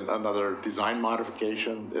might be another design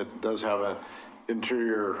modification. It does have an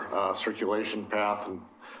interior circulation path and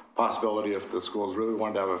possibility if the schools really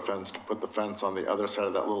wanted to have a fence, to put the fence on the other side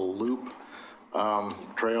of that little loop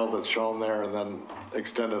trail that's shown there, and then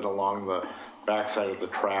extend it along the backside of the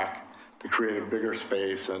track to create a bigger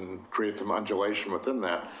space and create some undulation within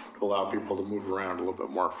that to allow people to move around a little bit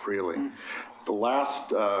more freely. The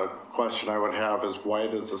last question I would have is, why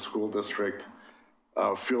does the school district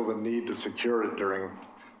feel the need to secure it during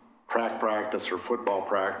track practice or football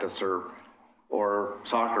practice or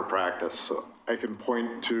soccer practice? So I can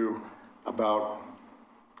point to about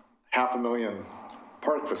 500,000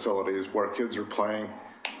 park facilities where kids are playing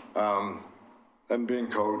and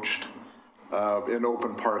being coached in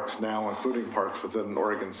open parks now, including parks within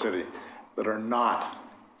Oregon City, that are not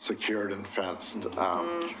secured and fenced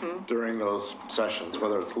during those sessions,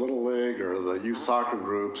 whether it's Little League or the youth soccer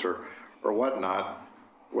groups or whatnot,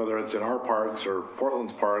 whether it's in our parks or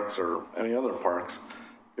Portland's parks or any other parks,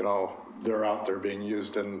 they're out there being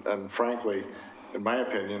used. And frankly, in my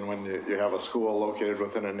opinion, when you have a school located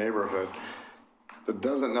within a neighborhood that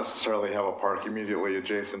doesn't necessarily have a park immediately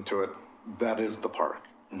adjacent to it, that is the park.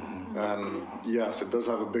 And yes, it does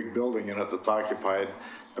have a big building in it that's occupied,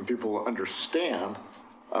 and people understand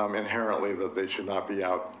inherently that they should not be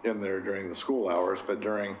out in there during the school hours, but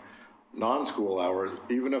during non-school hours,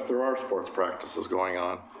 even if there are sports practices going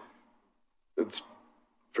on, it's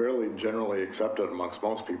fairly generally accepted amongst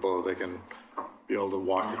most people that they can be able to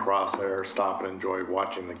walk across there, stop and enjoy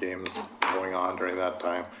watching the game that's going on during that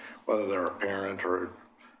time, whether they're a parent or,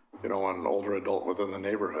 an older adult within the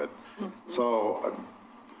neighborhood. So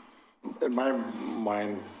in my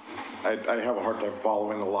mind, I have a hard time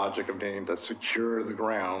following the logic of needing to secure the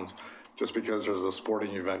grounds just because there's a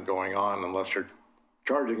sporting event going on, unless you're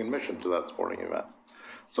charging admission to that sporting event.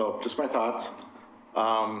 So just my thoughts.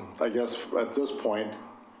 I guess at this point,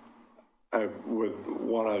 I would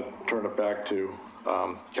want to turn it back to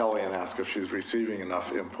Kelly and ask if she's receiving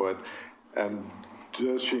enough input, and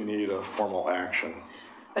does she need a formal action?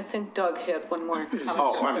 I think Doug had one more comment.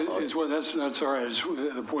 Oh, I'm sorry. That's all right. It's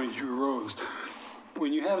the point you rose.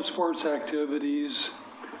 When you have sports activities,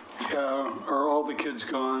 are all the kids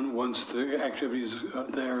gone once the activities are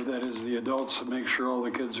there? That is, the adults make sure all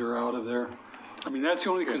the kids are out of there. I mean, that's the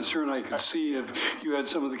only concern I could see if you had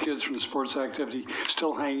some of the kids from the sports activity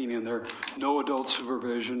still hanging in there, no adult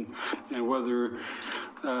supervision, and whether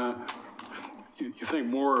you think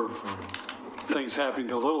more of things happening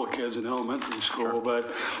to little kids in elementary school, but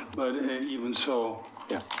even so.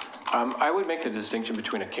 Yeah. I would make the distinction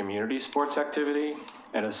between a community sports activity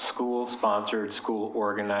and a school-sponsored,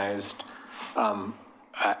 school-organized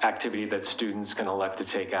activity that students can elect to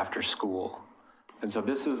take after school. And so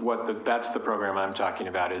this is that's the program I'm talking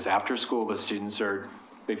about, is after school, the students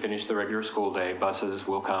they finish the regular school day, buses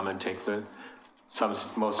will come and take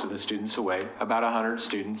most of the students away. About 100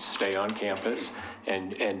 students stay on campus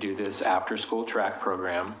and do this after-school track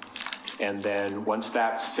program. And then once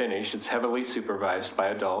that's finished, it's heavily supervised by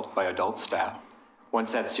adult staff.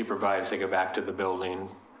 Once that's supervised, they go back to the building.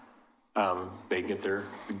 They get their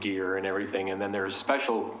gear and everything, and then there's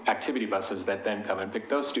special activity buses that then come and pick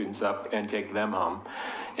those students up and take them home.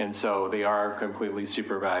 And so they are completely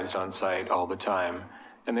supervised on site all the time.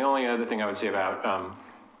 And the only other thing I would say about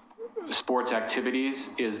sports activities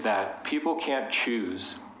is that people can't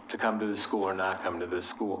choose to come to the school or not come to the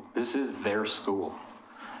school. This is their school.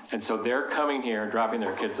 And so they're coming here and dropping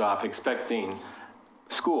their kids off expecting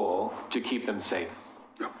school to keep them safe.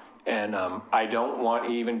 And I don't want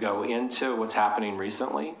to even go into what's happening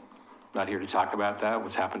recently. I'm not here to talk about that,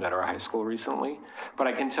 what's happened at our high school recently. But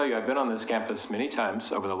I can tell you, I've been on this campus many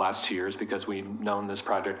times over the last 2 years because we've known this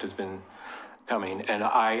project has been coming. And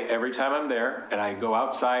every time I'm there and I go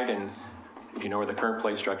outside, and if you know where the current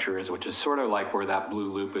play structure is, which is sort of like where that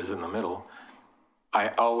blue loop is in the middle, I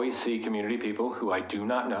always see community people who I do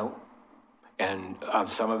not know. And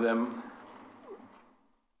some of them,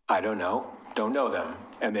 I don't know them.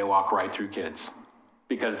 And they walk right through kids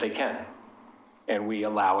because they can. And we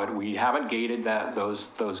allow it. We haven't gated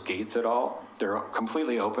those gates at all. They're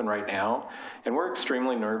completely open right now. And we're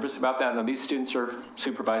extremely nervous about that. Now, these students are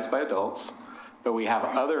supervised by adults, but we have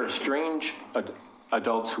other strange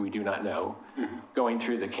adults who we do not know going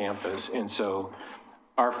through the campus. And so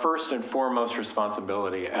our first and foremost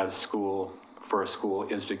responsibility as for a school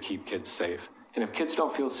is to keep kids safe. And if kids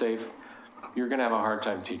don't feel safe, you're going to have a hard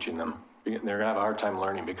time teaching them. They're going to have a hard time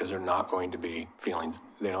learning because they're not going to be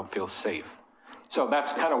they don't feel safe. So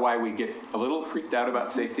that's kind of why we get a little freaked out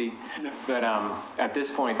about safety. But at this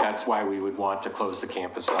point, that's why we would want to close the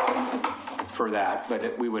campus off for that.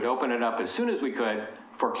 But we would open it up as soon as we could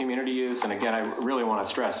for community use. And again, I really want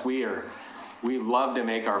to stress, we love to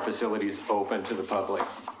make our facilities open to the public.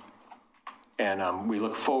 And we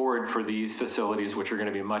look forward for these facilities, which are going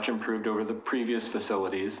to be much improved over the previous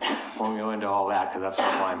facilities. Won't go into all that because that's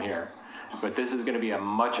not why I'm here. But this is going to be a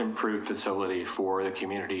much improved facility for the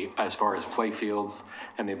community as far as play fields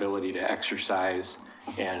and the ability to exercise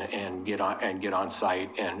and get on site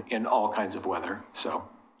and in all kinds of weather. So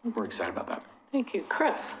we're excited about that. Thank you.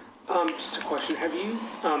 Chris? Just a question. Have you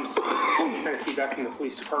any kind of feedback from the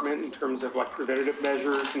police department in terms of like preventative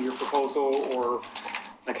measures in your proposal, or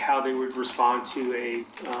like how they would respond to a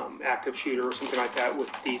active shooter or something like that with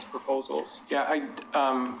these proposals? Yeah,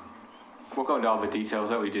 we'll go into all the details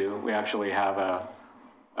that we do. We actually have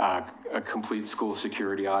a complete school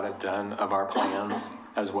security audit done of our plans,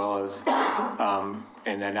 as well as,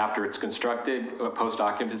 and then after it's constructed,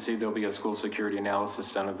 post-occupancy, there'll be a school security analysis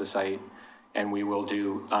done of the site, and we will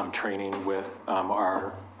do training with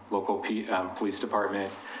our local police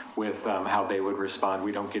department with how they would respond.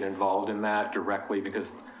 We don't get involved in that directly because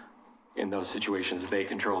in those situations, they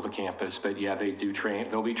control the campus, but yeah, they do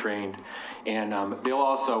train, they'll be trained. And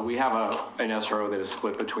we have an SRO that is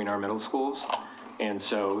split between our middle schools. And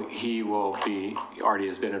so he already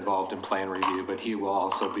has been involved in plan review, but he will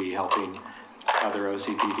also be helping other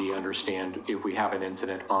OCPD understand if we have an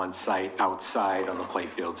incident on site, outside on the play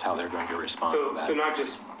fields, how they're going to respond to that. So not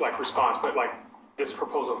just like response, but like this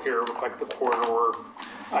proposal here with like the corridor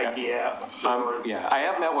idea. Yeah, I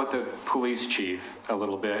have met with the police chief a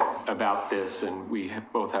little bit about this, and we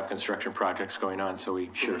both have construction projects going on, so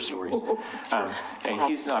we share stories. And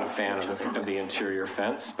he's not a fan of the interior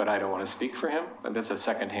fence, but I don't want to speak for him. But that's a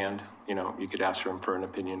secondhand, you could ask him for an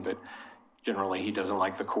opinion, but generally he doesn't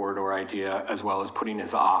like the corridor idea, as well as putting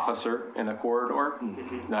his officer in a corridor.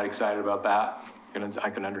 Not excited about that. I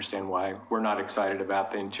can understand why. We're not excited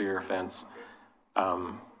about the interior fence.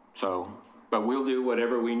 But we'll do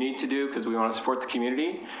whatever we need to do because we want to support the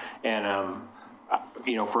community. And,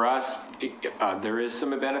 for us, there is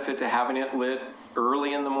some benefit to having it lit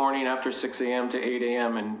early in the morning after 6 a.m. to 8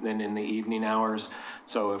 a.m. and then in the evening hours.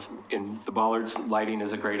 So if in the bollards, lighting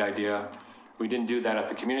is a great idea. We didn't do that at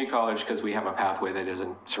the community college because we have a pathway that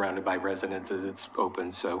isn't surrounded by residences. It's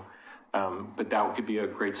open. So, but that could be a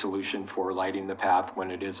great solution for lighting the path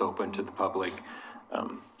when it is open to the public.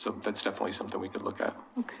 So that's definitely something we could look at.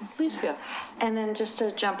 Okay, please, yeah. And then just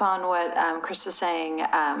to jump on what Chris was saying,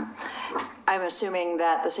 I'm assuming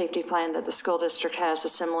that the safety plan that the school district has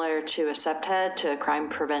is similar to a CEPTED, to a crime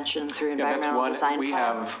prevention through environmental design we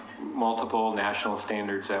plan. have multiple national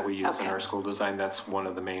standards that we use in our school design. That's one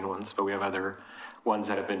of the main ones, but we have other ones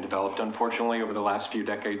that have been developed, unfortunately, over the last few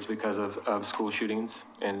decades because of school shootings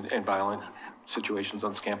and violent situations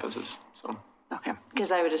on campuses. So. Okay,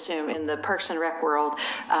 because I would assume in the Parks and Rec world,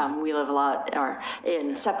 we live a lot, or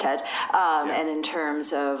in CEPTED, and in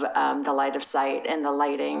terms of the light of sight and the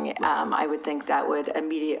lighting, I would think that would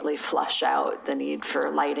immediately flush out the need for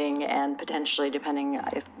lighting and potentially, depending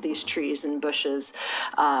if these trees and bushes,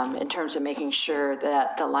 in terms of making sure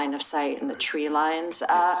that the line of sight and the tree lines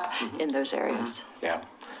up in those areas. Yeah,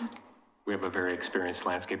 we have a very experienced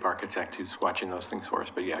landscape architect who's watching those things for us,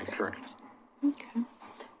 but yeah, correct. Okay.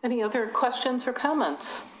 Any other questions or comments?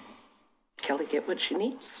 Kelly, get what she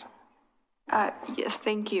needs. Yes,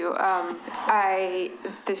 thank you.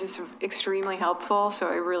 This is extremely helpful, so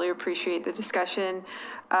I really appreciate the discussion.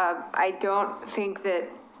 I don't think that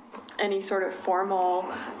any sort of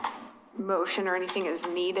formal motion or anything is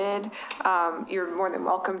needed. You're more than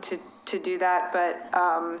welcome to do that, but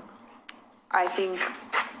I think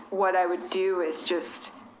what I would do is just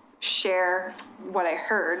share what I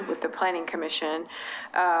heard with the Planning Commission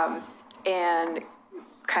and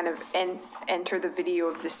kind of enter the video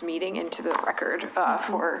of this meeting into the record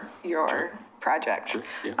for your project.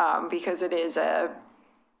 Because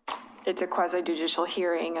it's a quasi judicial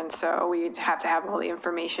hearing, and so we'd have to have all the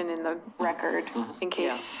information in the record in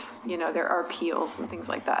case, there are appeals and things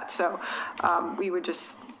like that. So we would just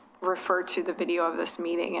refer to the video of this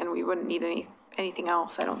meeting, and we wouldn't need anything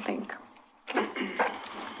else, I don't think.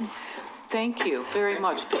 Thank you very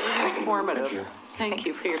much. Very informative. Thank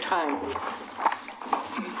you for your time.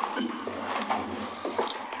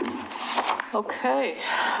 Okay,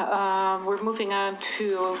 we're moving on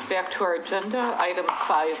back to our agenda, item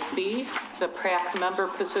 5B, the PrAC member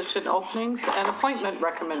position openings and appointment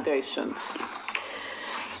recommendations.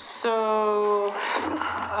 So,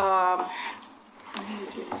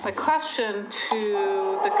 my question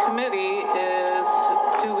to the committee is,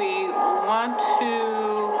 do we want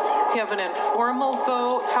to have an informal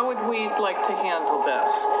vote? How would we like to handle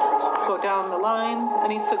this? Go down the line?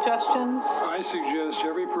 Any suggestions? I suggest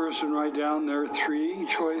every person write down their 3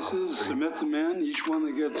 choices, submit them in. Each one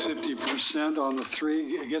that gets 50% on the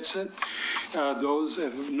 3 gets it.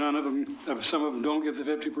 If some of them don't get the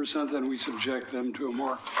 50%, then we subject them to a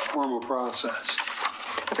more formal process.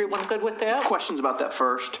 Everyone good with that? Questions about that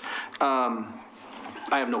first.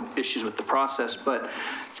 I have no issues with the process, but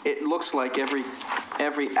it looks like every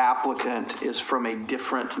applicant is from a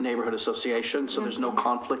different neighborhood association, so there's no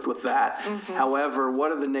conflict with that. However,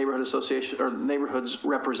 what are the neighborhood association or neighborhoods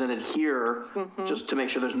represented here, just to make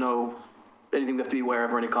sure there's anything we have to be aware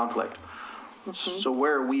of or any conflict? So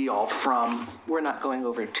where are we all from? We're not going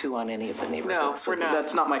over 2 on any of the neighborhoods. No, we're not.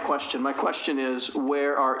 That's not my question. My question is,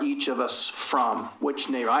 where are each of us from? Which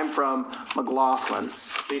neighbor? I'm from McLaughlin.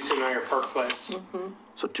 Lisa and I are Park Place.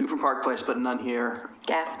 So 2 from Park Place, but none here.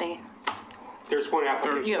 Gaffney. There's one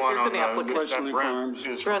applicant. Yeah, there's an applicant. Wesley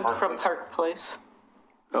Farms. Brent from Park Place.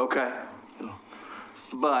 Okay.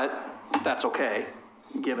 But that's okay,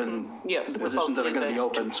 given Yes, the we're positions that are both going to be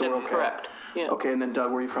open, so we're That's okay. correct. Yeah. Okay, and then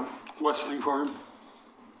Doug, where are you from? Westling Farm.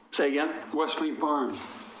 Say again? Westling Farms.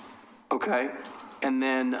 Okay. And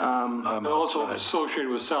then, And also associated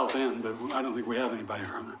with South End, but I don't think we have anybody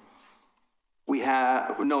from there. we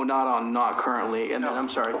have, no, not currently. And then, I'm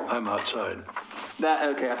sorry. I'm outside.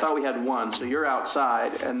 Okay, I thought we had 1, so you're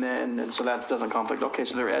outside, and so that doesn't conflict. Okay,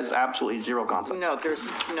 so there is absolutely 0 conflict. No, there's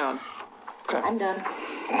none. Okay. I'm done.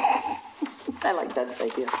 I like Doug's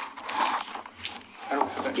idea.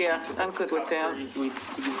 Yeah, I'm good with that.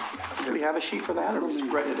 Do we have a sheet for that, or we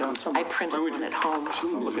write it down I somewhere? printed one at home.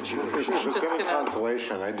 Look at you. If just it's any gonna-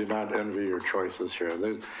 consolation, I do not envy your choices here.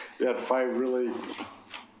 You had 5 really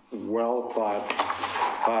well thought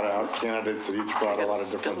out candidates that each brought a lot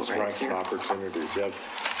of different strengths and opportunities. You have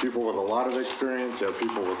people with a lot of experience, you have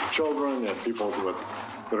people with children, you have people that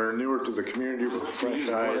are newer to the community with fresh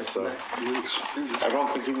eyes. So I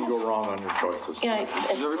don't think you can go wrong on your choices. Yeah,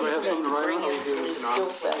 Does everybody have something to write bring on? in some new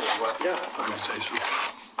skill sets. I would say so.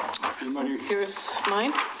 Anybody? Here's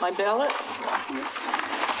mine, my ballot.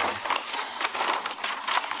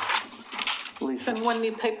 Lisa. Anyone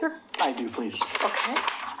need paper? I do, please. Okay.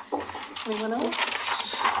 Anyone else?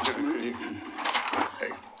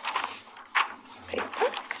 Paper.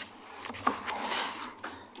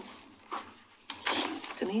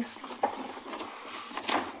 Denise?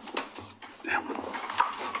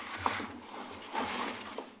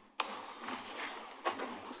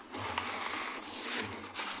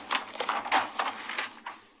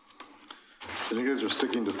 And you guys are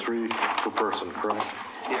sticking to 3 per person, correct?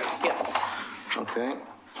 Yes. Okay.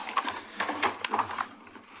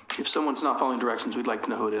 If someone's not following directions, we'd like to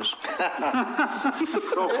know who it is. So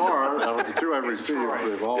far, out of the 2 I've received,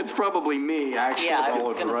 they've all It's probably me, actually. Yeah, I was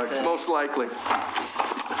followed gonna directions. say. Most likely.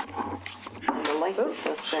 The likely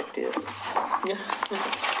suspect is.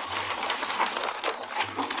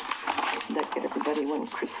 Did that get everybody when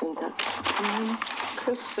Kristen got?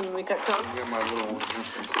 Chris, and we got Doug. Get my little one.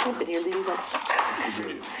 Oh, but your little one.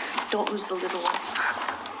 Don't lose the little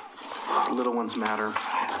one. Little ones matter.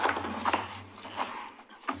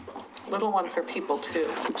 Little ones are people too.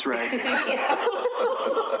 That's right.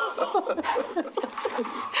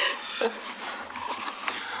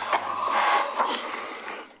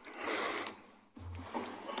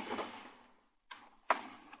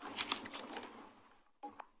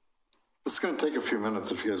 It's going to take a few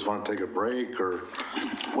minutes if you guys want to take a break or.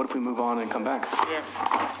 What if we move on and come back?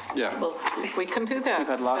 Yeah. We can do We've that.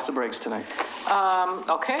 had lots of breaks tonight.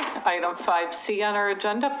 Okay, item 5C on our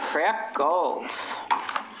agenda, PrAC goals.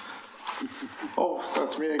 Oh,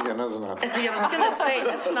 that's me again, isn't it? Yeah, I was going to say,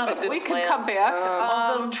 that's not a good plan. We can come back.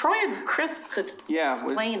 Although Troy and Chris could Yeah,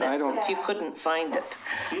 explain I it don't- since you couldn't find it.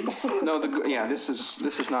 No, this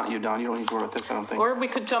is not you, Don. You don't need to worry about this, I don't think. Or we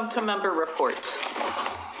could jump to member reports.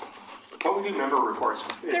 What would do member reports?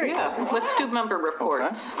 There you go. Yeah, let's do member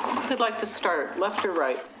reports. Who'd like to start, left or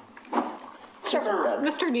right?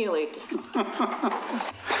 Mr. Neely.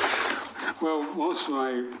 Well, most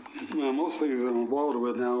things I'm involved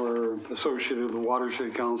with now are associated with the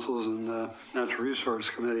Watershed Councils and Natural Resource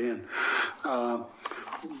Committee. And,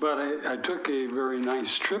 but I took a very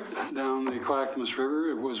nice trip down the Clackamas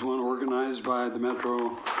River. It was one organized by the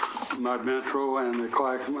Metro and the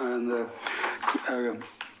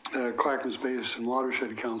Clackamas Basin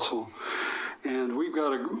Watershed Council. And we've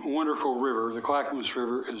got a wonderful river. The Clackamas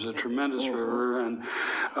River is a tremendous river, and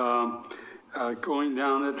going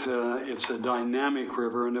down it, it's a dynamic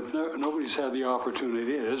river, and if nobody's had the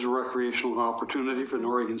opportunity, it is a recreational opportunity for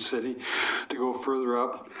Oregon City to go further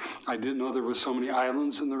up. I didn't know there was so many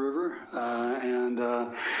islands in the river, and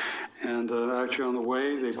actually on the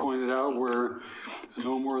way, they pointed out where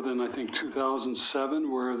no more than, I think,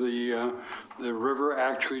 2007, where the river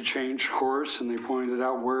actually changed course, and they pointed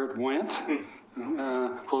out where it went.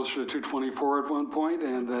 Closer to 224 at one point,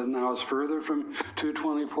 and then now it's further from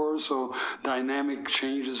 224, so dynamic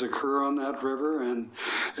changes occur on that river, and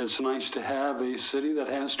it's nice to have a city that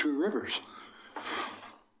has two rivers.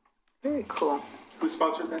 Very cool. Who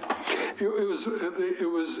sponsored that? It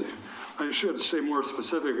was, I should say more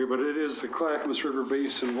specifically, but it is the Clackamas River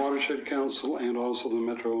Basin Watershed Council and also the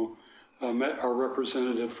Metro, our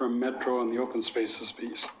representative from Metro and the Open Spaces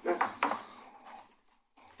piece.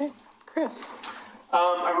 Okay, Chris.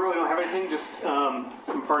 I really don't have anything, just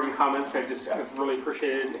some parting comments. I've really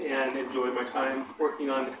appreciated and enjoyed my time working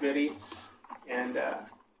on the committee, and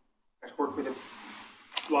I've worked with a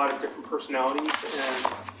lot of different personalities and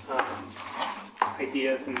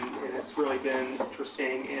ideas, and it's really been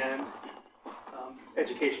interesting and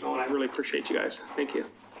educational, and I really appreciate you guys. Thank you.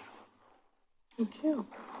 Thank you.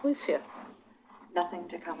 Alicia. Nothing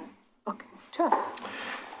to comment. Okay, Jeff.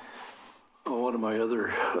 One of my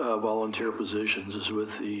other volunteer positions is with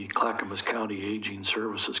the Clackamas County Aging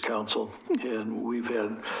Services Council, and we've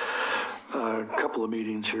had a couple of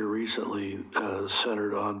meetings here recently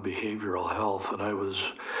centered on behavioral health, and I was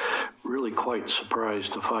really quite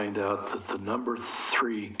surprised to find out that the number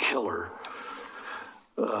 3 killer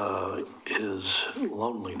is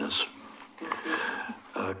loneliness.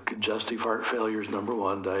 Congestive heart failure is number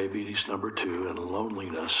 1, diabetes number 2, and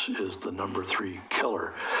loneliness is the number 3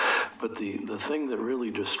 killer. But the thing that really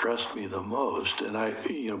distressed me the most,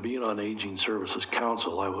 and being on Aging Services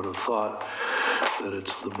Council, I would have thought that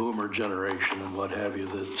it's the boomer generation and what have you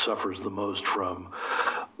that suffers the most from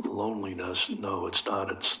loneliness. No, it's not.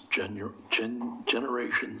 It's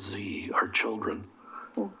Generation Z, our children,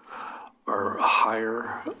 are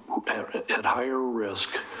at higher risk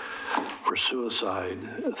for suicide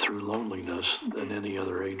through loneliness than any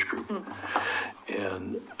other age group.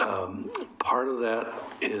 And part of that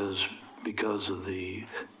is because of the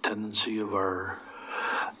tendency of our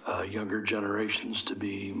younger generations to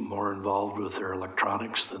be more involved with their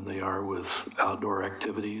electronics than they are with outdoor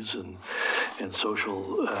activities and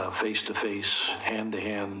social face-to-face,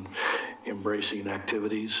 hand-to-hand embracing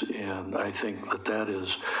activities. And I think that is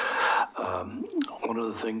one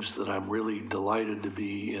of the things that I'm really delighted to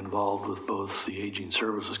be involved with both the Aging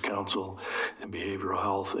Services Council and Behavioral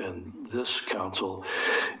Health and this council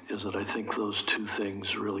is that I think those two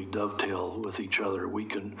things really dovetail with each other. We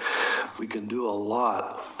can do a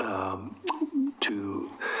lot to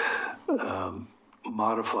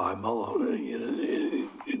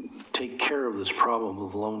take care of this problem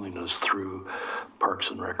of loneliness through parks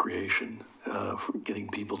and recreation, getting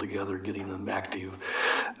people together, getting them active,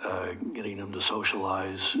 getting them to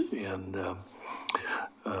socialize, and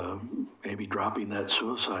maybe dropping that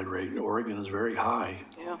suicide rate. Oregon is very high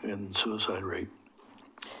in suicide rate.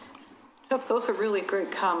 Jeff, those are really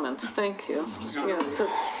great comments. Thank you. Yeah, it's an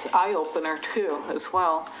eye-opener, too, as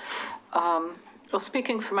well. Well,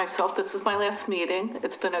 speaking for myself, this is my last meeting.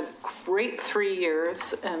 It's been a great 3 years,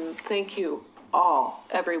 and thank you all,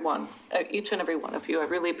 everyone, each and every one of you. I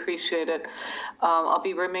really appreciate it. I'll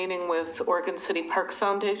be remaining with Oregon City Parks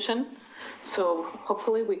Foundation, so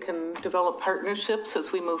hopefully we can develop partnerships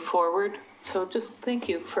as we move forward. So just thank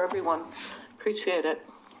you for everyone. Appreciate it.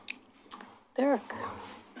 Derek.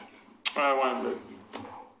 I wanted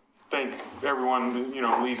to thank everyone,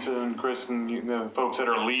 Lisa and Chris and the folks that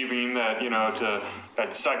are leaving that,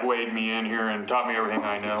 that segued me in here and taught me everything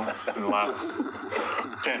I know in the last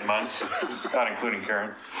 10 months, not including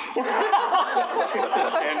Karen.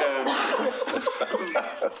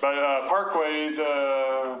 But Parkways,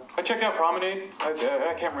 I checked out Promenade.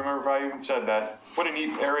 I can't remember if I even said that. What a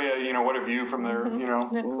neat area, what a view from there,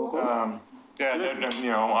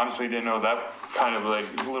 honestly didn't know that kind of like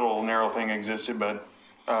little narrow thing existed, but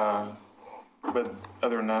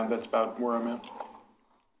other than that, that's about where I'm at.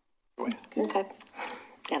 Go ahead. Okay.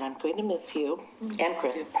 And I'm going to miss you and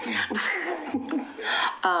Chris.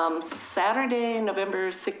 Saturday,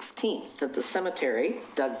 November 16th at the cemetery,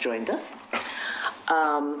 Doug joined us.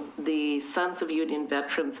 The Sons of Union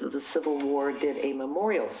Veterans of the Civil War did a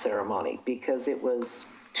memorial ceremony because it was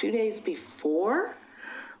 2 days before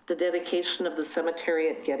the dedication of the cemetery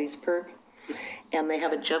at Gettysburg. And they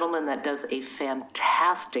have a gentleman that does a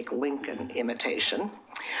fantastic Lincoln imitation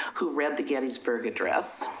who read the Gettysburg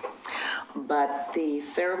Address. But the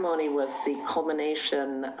ceremony was the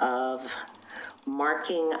culmination of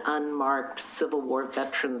marking unmarked Civil War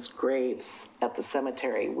veterans' graves at the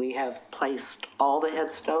cemetery. We have placed all the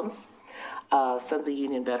headstones. Sons of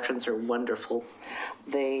Union Veterans are wonderful.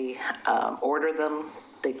 They order them,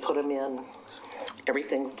 they put them in,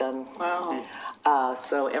 everything's done. Wow.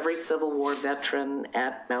 So every Civil War veteran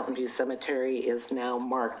at Mountain View Cemetery is now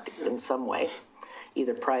marked in some way,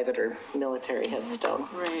 either private or military headstone.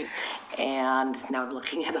 Right. And now I'm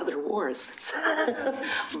looking at other wars.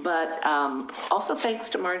 But also thanks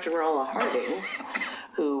to Margarella Harding,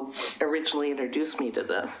 who originally introduced me to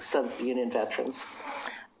the Sons of Union Veterans.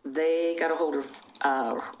 They got a hold of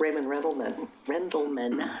Raymond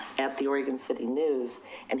Rendelman at the Oregon City News,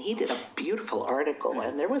 and he did a beautiful article,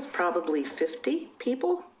 and there was probably 50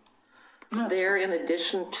 people there in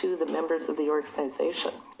addition to the members of the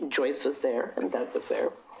organization. Joyce was there, and Doug was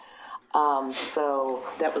there. So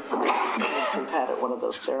that was the big experience we've had at one of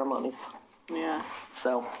those ceremonies. Yeah.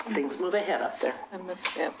 So things move ahead up there. I missed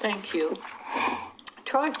that. Thank you.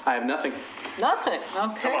 Troy? I have nothing. Nothing.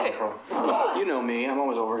 Okay. You know me. I'm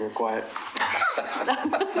always over here quiet.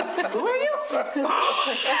 Who are you?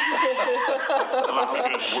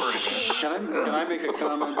 Can I make a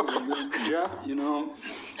comment? Jeff,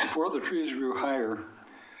 before the trees grew higher,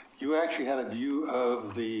 you actually had a view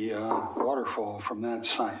of the waterfall from that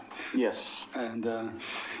site. Yes. And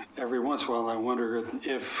every once in a while, I wonder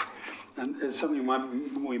if, and it's something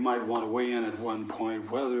we might want to weigh in at one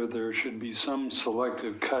point, whether there should be some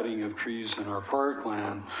selective cutting of trees in our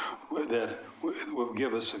parkland that will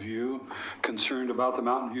give us a view. Concerned about the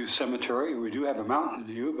Mountain View Cemetery. We do have a mountain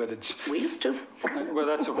view, but it's... We used to. Well,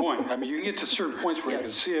 that's the point. I mean, you get to certain points where you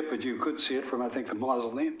can see it, but you could see it from, I think, the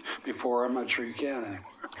mausoleum before. I'm not sure you can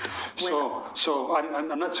anymore. So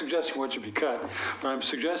I'm not suggesting what should be cut, but I'm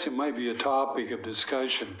suggesting it might be a topic of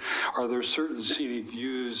discussion. Are there certain scenic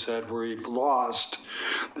views that we've lost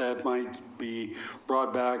that might be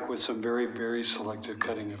brought back with some very, very selective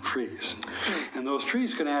cutting of trees? And those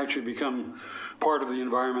trees can actually become part of the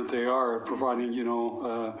environment they are, providing,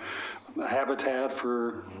 habitat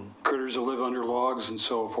for critters that live under logs and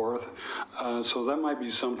so forth. So that might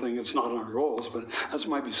be something, it's not on our goals, but that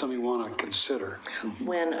might be something we want to consider.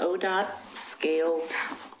 When ODOT scaled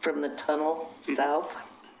from the tunnel south,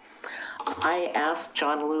 I asked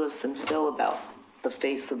John Lewis and Phil about the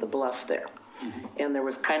face of the bluff there. And there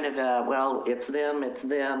was kind of a, well, it's them, it's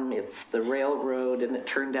the railroad, and it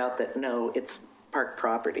turned out that no, it's park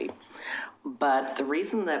property. But the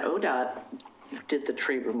reason that ODOT did the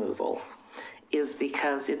tree removal is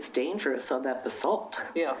because it's dangerous on that basalt.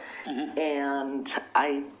 Yeah. And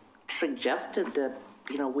I suggested that,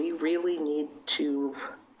 we really need to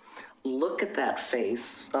look at that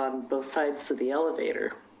face on both sides of the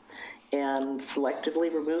elevator and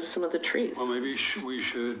selectively remove some of the trees. Well, maybe we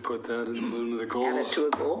should put that in one of the goals. Add it to a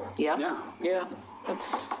goal, yeah. Yeah. Yeah.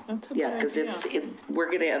 That's a Yeah, good because idea. we're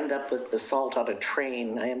going to end up with basalt on a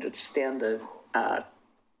train. I understand the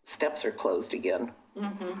steps are closed again.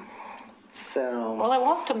 Mm-hmm. So. Well, I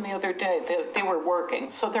walked them the other day. They were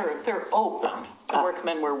working, so they're open. The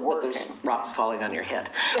workmen were But working. there's rocks falling on your head.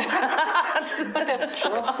 But that's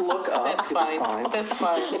Just look up. That's You'll be fine. That's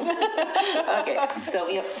fine. Okay, so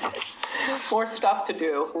yep. More stuff to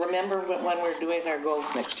do. Remember when we're doing our goals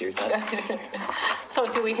next year, Doug. So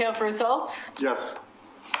do we have results? Yes.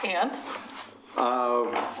 And?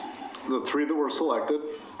 The three that were selected,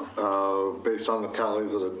 based on the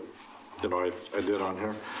tallies that I did on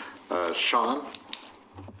here, Sean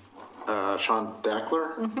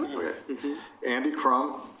Dackler, okay. Andy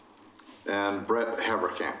Crum, and Brett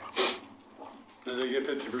Haverkamp. Did they get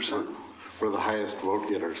 50%? We're the highest vote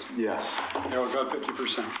getters. Yes. Yeah, we got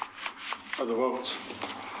 50% of the votes.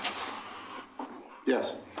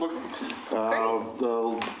 Yes. Okay.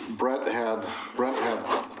 Brent had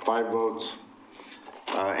 5 votes,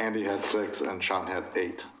 Andy had 6, and Sean had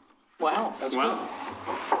 8. Wow. That's Wow.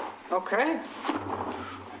 Okay.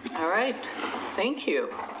 All right. Thank you.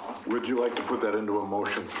 Would you like to put that into a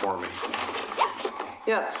motion for me?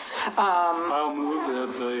 Yes. I'll move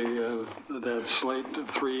that that slate of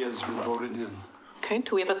 3 has been voted in. Okay,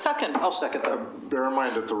 do we have a second? I'll second that. Bear in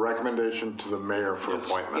mind, it's a recommendation to the mayor for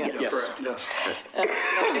appointment. Yes. Yes.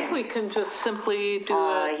 I think we can just simply do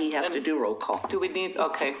it. He has to do roll call. Do we need,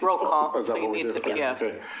 okay, roll call. Is that So you what we need did? to- Yeah.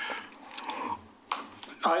 Okay.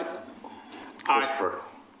 Aye. Christopher.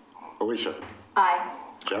 Alicia. Aye.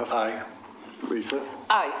 Jeff. Aye. Lisa.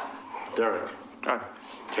 Aye. Derek. Aye.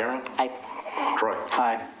 Karen. I, Troy.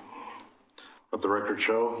 Aye. Let the record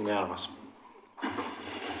show, unanimous.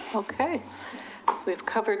 Okay, we've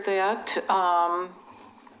covered that.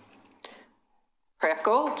 Pratt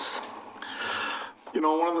goals. You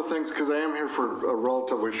know, one of the things, because I am here for a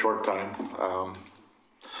relatively short time,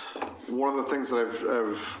 one of the things that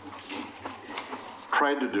I've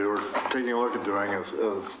tried to do, or taking a look at doing,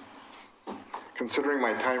 is considering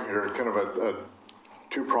my time here kind of a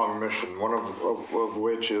two-pronged mission, one of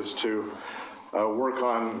which is to work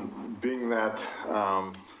on being that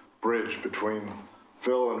bridge between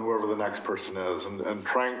Phil and whoever the next person is, and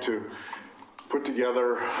trying to put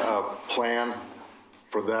together a plan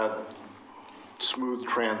for that smooth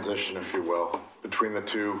transition, if you will, between the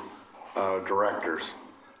two directors.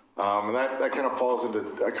 And that kind of falls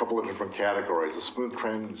into a couple of different categories: a smooth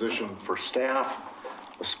transition for staff,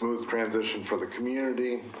 a smooth transition for the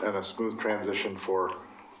community, and a smooth transition for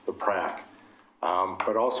the PRAC.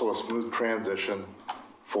 But also a smooth transition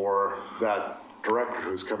for that director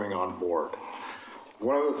who's coming on board.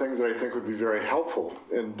 One of the things that I think would be very helpful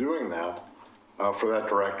in doing that for that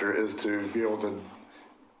director is to be able to,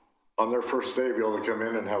 on their first day, be able to come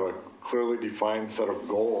in and have a clearly defined set of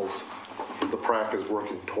goals that the PRAC is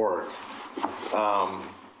working towards.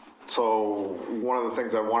 So one of the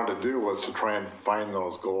things I wanted to do was to try and find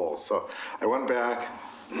those goals. So I went back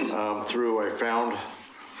through, I found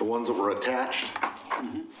the ones that were attached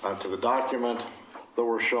to the document that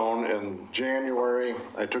were shown in January.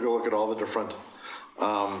 I took a look at all the different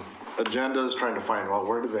agendas, trying to find, well,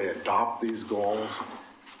 where do they adopt these goals?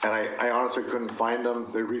 And I honestly couldn't find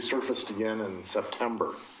them. They resurfaced again in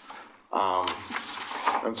September.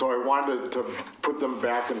 And so I wanted to put them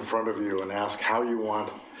back in front of you and ask how you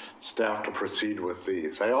want staff to proceed with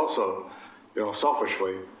these. I also,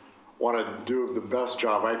 selfishly want to do the best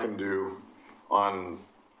job I can do on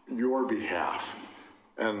your behalf.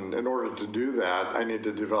 And in order to do that, I need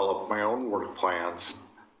to develop my own work plans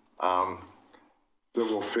that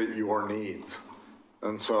will fit your needs.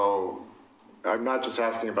 And so I'm not just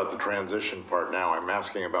asking about the transition part now. I'm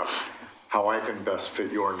asking about how I can best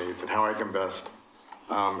fit your needs and how I can best,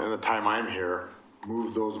 in the time I'm here,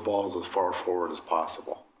 move those balls as far forward as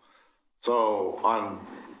possible. So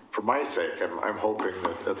for my sake, I'm hoping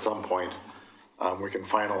that at some point we can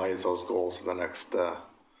finalize those goals in the next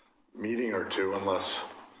meeting or two, unless,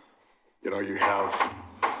 you have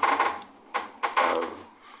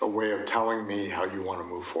a way of telling me how you want to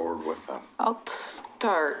move forward with them. I'll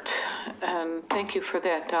start, and thank you for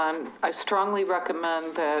that, Don. I strongly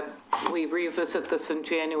recommend that we revisit this in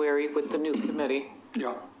January with the new committee.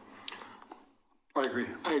 Yeah. I agree.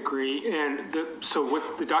 I agree. And so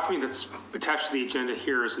what the document that's attached to the agenda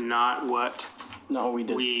here is not what No, we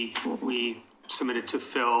didn't. we submitted to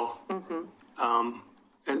Phil.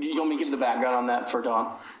 And you want me to give the background on that for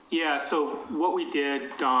Don? Yeah, so what we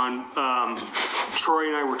did, Don, Troy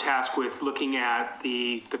and I were tasked with looking at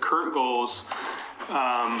the current goals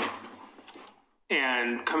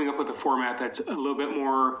and coming up with a format that's a little bit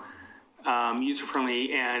more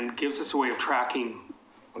user-friendly and gives us a way of tracking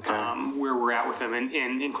where we're at with them,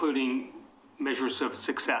 and including measures of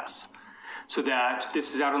success. So that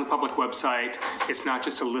this is out on the public website. It's not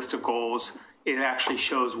just a list of goals. It actually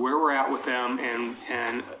shows where we're at with them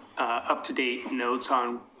and up-to-date notes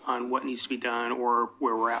on what needs to be done or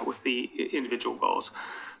where we're at with the individual goals.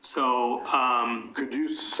 So, could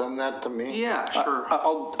you send that to me? Yeah, sure.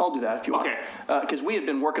 I'll do that if you want. Okay. Because we had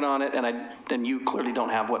been working on it, and then you clearly don't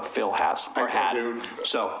have what Phil has or had. do.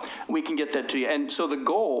 So we can get that to you. And so the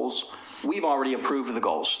goals, we've already approved the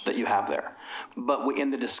goals that you have there. But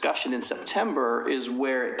in the discussion in September is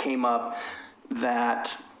where it came up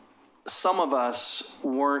that some of us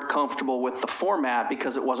weren't comfortable with the format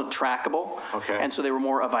because it wasn't trackable. Okay. And so they were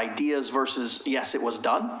more of ideas versus, yes, it was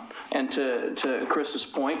done. And to Chris's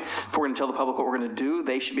point, if we're going to tell the public what we're going to do,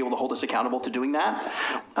 they should be able to hold us accountable to doing that.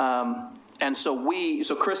 And so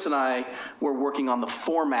Chris and I were working on the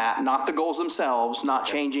format, not the goals themselves, not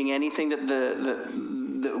changing anything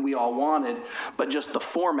that we all wanted, but just the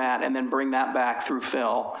format, and then bring that back through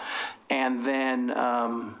Phil. And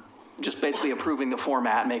then just basically approving the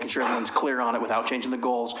format, making sure everyone's clear on it without changing the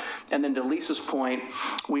goals. And then to Lisa's point,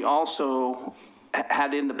 we also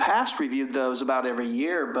had in the past reviewed those about every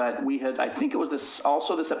year, but we had, I think it was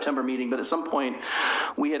also the September meeting, but at some point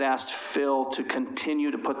we had asked Phil to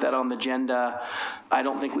continue to put that on the agenda. I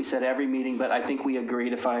don't think we said every meeting, but I think we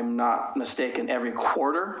agreed, if I'm not mistaken, every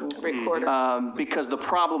quarter. Every quarter. Because the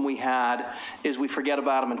problem we had is we forget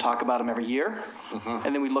about them and talk about them every year.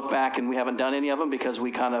 And then we look back and we haven't done any of them because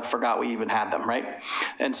we kind of forgot we even had them, right?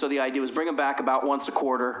 And so the idea was bring them back about once a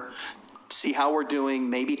quarter, see how we're doing,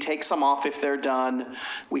 maybe take some off if they're done.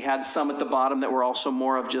 We had some at the bottom that were also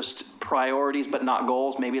more of just priorities but not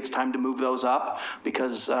goals. Maybe it's time to move those up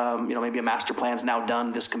because, maybe a master plan's now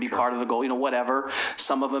done. This can be part of the goal, whatever.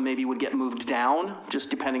 Some of them maybe would get moved down just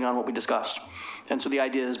depending on what we discussed. And so the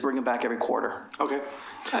idea is bring them back every quarter. Okay.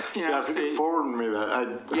 If you could forward me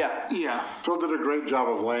that. Yeah. Phil did a great job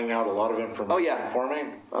of laying out a lot of information for me.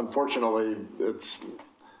 Unfortunately, it's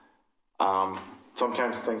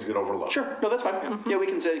sometimes things get overlooked. Sure. No, that's fine. Yeah, we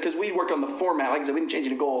can say, because we worked on the format. Like I said, we didn't change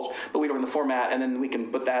any goals, but we worked on the format, and then we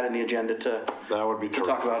can put that in the agenda to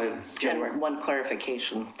talk about in January. And one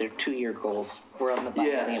clarification, their 2-year goals were on the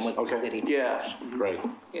biennium with the city. Yes. Right.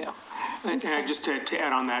 Yeah. And just to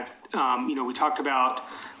add on that, we talked about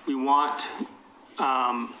we want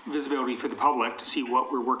visibility for the public to see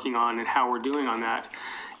what we're working on and how we're doing on that.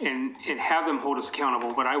 And have them hold us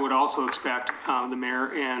accountable. But I would also expect the mayor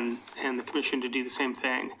and the commission to do the same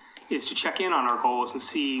thing, is to check in on our goals and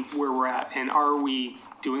see where we're at. And are we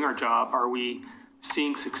doing our job? Are we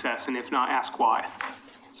seeing success? And if not, ask why.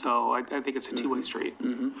 So I think it's a two-way street.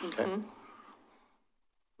 Okay.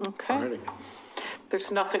 Okay. There's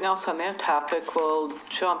nothing else on that topic. We'll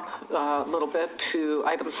jump a little bit to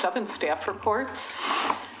item 7, staff reports.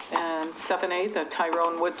 And 7A, the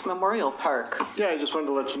Tyrone Woods Memorial Park. Yeah, I just wanted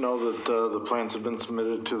to let you know that the plans have been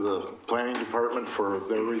submitted to the planning department for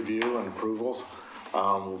their review and approvals.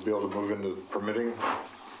 We'll be able to move into permitting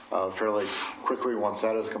fairly quickly once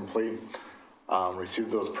that is complete.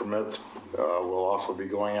 Receive those permits. We'll also be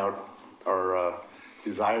going out. Our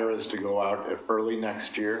desire is to go out early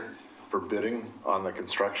next year for bidding on the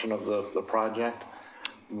construction of the project.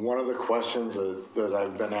 One of the questions that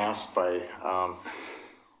I've been asked by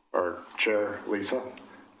our chair, Lisa,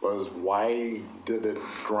 was why did it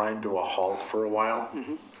grind to a halt for a while?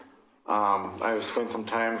 I have spent some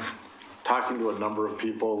time talking to a number of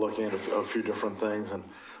people, looking at a few different things, and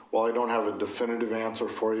while I don't have a definitive answer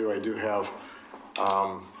for you, I do have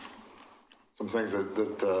some things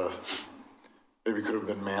that maybe could have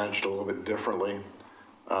been managed a little bit differently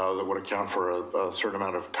that would account for a certain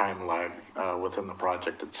amount of time lag within the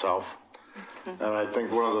project itself. And I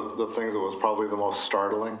think one of the things that was probably the most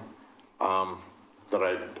startling that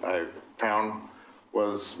I found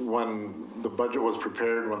was when the budget was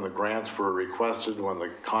prepared, when the grants were requested, when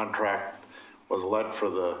the contract was let for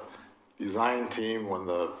the design team, when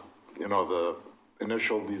the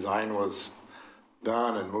initial design was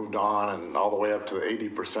done and moved on and all the way up to the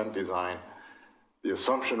 80% design, the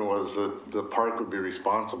assumption was that the park would be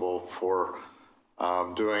responsible for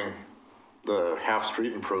doing the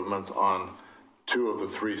half-street improvements on 2 of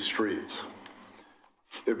the 3 streets.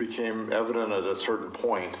 It became evident at a certain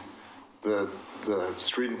point that the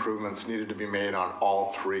street improvements needed to be made on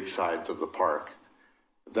all 3 sides of the park.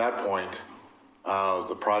 At that point,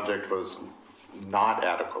 the project was not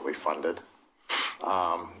adequately funded.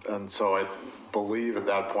 And so I believe at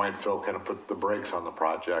that point, Phil kind of put the brakes on the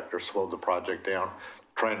project or slowed the project down,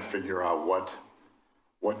 trying to figure out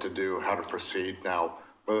what to do, how to proceed. Now,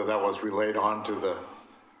 whether that was relayed on to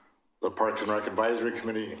the Parks and Rec Advisory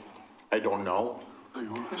Committee, I don't know.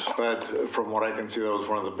 But from what I can see, that was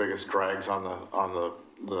one of the biggest drags on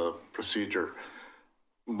the procedure.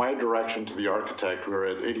 My direction to the architect, we were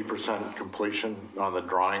at 80% completion on the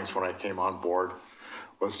drawings when I came on board,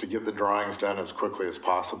 was to get the drawings done as quickly as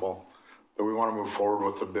possible. That we want to move forward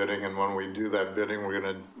with the bidding, and when we do that bidding, we're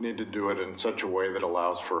going to need to do it in such a way that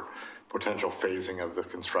allows for potential phasing of the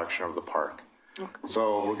construction of the park. Okay.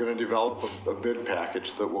 So we're going to develop a bid package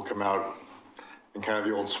that will come out in kind of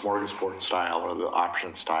the old smorgasbord style or the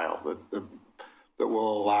option style that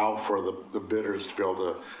will allow for the bidders to be able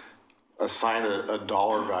to assign a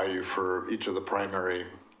dollar value for each of the primary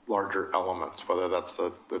larger elements, whether that's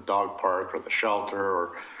the dog park or the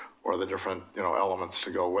shelter or the different, elements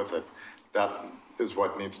to go with it. That is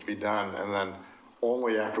what needs to be done. And then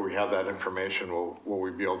only after we have that information will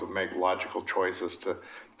we be able to make logical choices to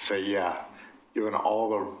say, yeah, given all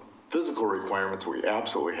the physical requirements we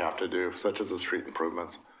absolutely have to do, such as the street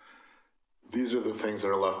improvements, these are the things that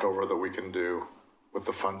are left over that we can do with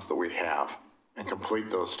the funds that we have and complete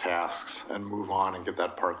those tasks and move on and get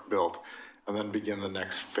that park built and then begin the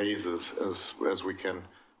next phases as we can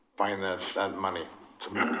find that money to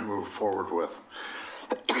move forward with.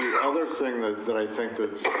 The other thing that I think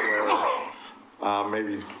that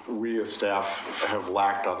maybe we as staff have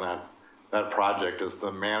lacked on that project is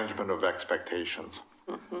the management of expectations.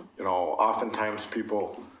 Mm-hmm. Oftentimes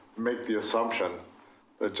people make the assumption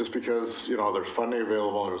that just because, there's funding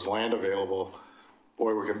available, there's land available,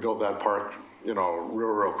 boy, we can build that park,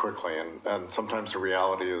 real quickly. And sometimes the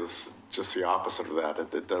reality is just the opposite of that.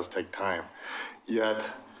 It does take time. Yet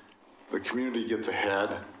the community gets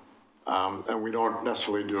ahead, and we don't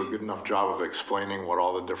necessarily do a good enough job of explaining what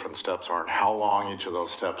all the different steps are and how long each of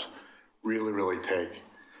those steps really take.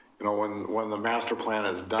 When the master plan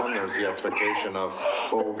is done, there's the expectation of,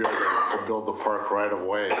 we'll be able to build the park right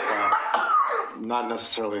away. Not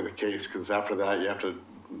necessarily the case, because after that, you have to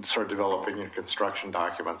start developing your construction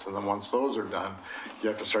documents. And then once those are done, you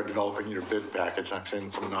have to start developing your bid package. I've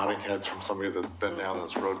seen some nodding heads from somebody that's been down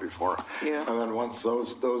this road before. Yeah. And then once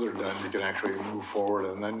those are done, you can actually move forward.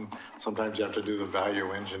 And then sometimes you have to do the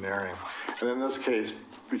value engineering. And in this case,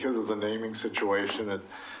 because of the naming situation,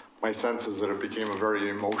 my sense is that it became a very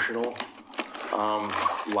emotional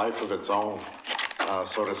life of its own,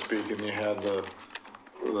 so to speak. And you had the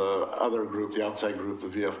other group, the outside group, the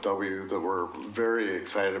VFW, that were very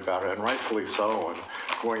excited about it, and rightfully so, and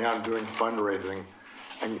going out and doing fundraising.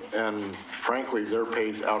 And frankly, their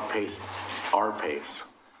pace outpaced our pace.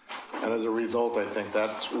 And as a result, I think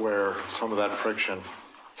that's where some of that friction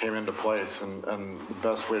came into place. And the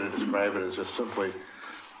best way to describe it is just simply,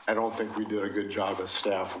 I don't think we did a good job as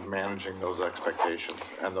staff of managing those expectations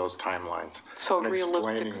and those timelines. So and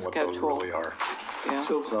realistic explaining what schedule. those really are. Yeah.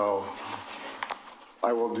 So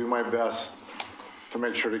I will do my best to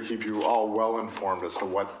make sure to keep you all well informed as to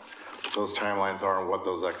what those timelines are and what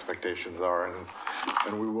those expectations are.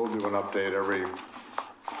 And we will do an update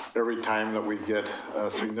every time that we get a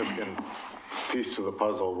significant piece to the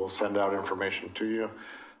puzzle. We'll send out information to you.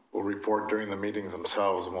 We'll report during the meetings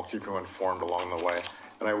themselves, and we'll keep you informed along the way.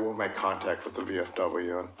 And I will make contact with the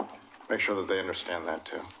VFW and make sure that they understand that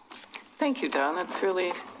too. Thank you, Don. That's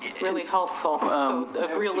really helpful. So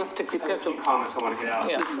a realistic I have a schedule. few comments I want to get out.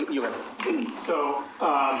 Yeah. You have. So,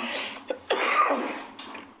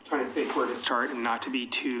 trying to think where to start and not to be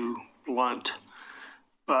too blunt,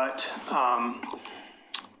 but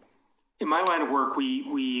in my line of work, we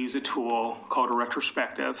use a tool called a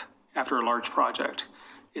retrospective after a large project.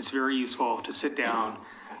 It's very useful to sit down,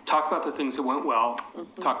 talk about the things that went well,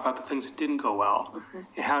 talk about the things that didn't go well,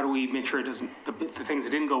 and how do we make sure the things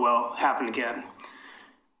that didn't go well happen again.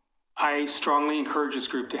 I strongly encourage this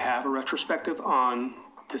group to have a retrospective on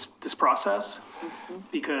this process,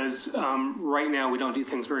 because right now we don't do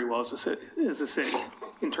things very well as a city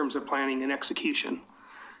in terms of planning and execution,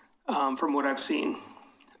 from what I've seen.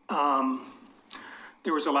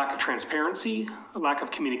 There was a lack of transparency, a lack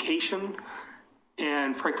of communication,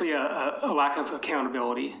 and frankly, a lack of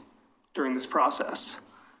accountability during this process.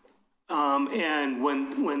 And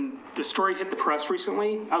when the story hit the press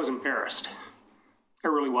recently, I was embarrassed. I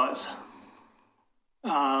really was.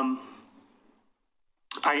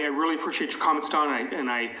 I really appreciate your comments, Don, and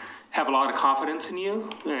I have a lot of confidence in you,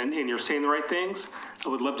 and you're saying the right things. I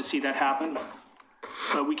would love to see that happen,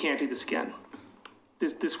 but we can't do this again.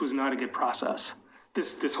 This was not a good process.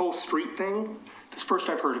 This whole street thing, this first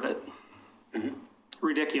I've heard of it.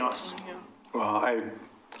 Ridiculous. Well, and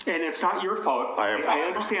it's not your fault. I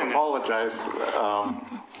understand that. Apologize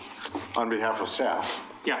on behalf of staff.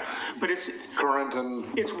 Yeah, but it's current and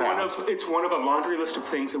it's one of a laundry list of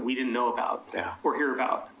things that we didn't know about or hear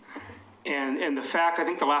about. And the fact, I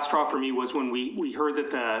think the last straw for me was when we heard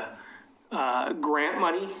that the grant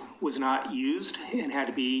money was not used and had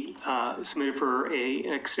to be submitted for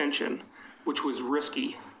an extension, which was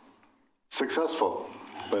risky. Successful.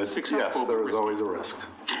 But yes, there is always a risk.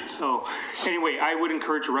 So anyway, I would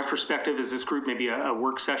encourage a retrospective as this group, maybe a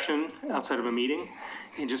work session outside of a meeting,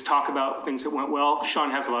 and just talk about things that went well.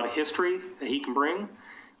 Sean has a lot of history that he can bring,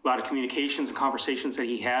 a lot of communications and conversations that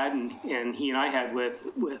he had, and he and I had with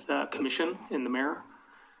commission and the mayor.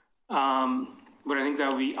 But I think that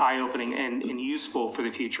would be eye-opening and useful for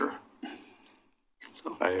the future.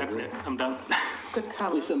 So that's it. I'm done. Good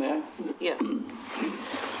comment. Lisa, may I? Yeah.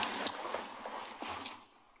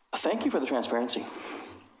 thank you for the transparency.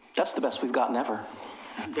 That's the best we've gotten ever.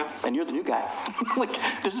 Yeah. And you're the new guy. Like,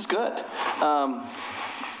 this is good.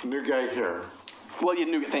 New guy here. Well,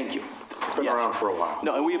 thank you. Been Yes. around for a while.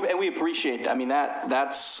 No, and we appreciate. I mean,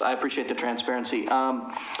 that's I appreciate the transparency.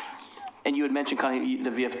 And you had mentioned kind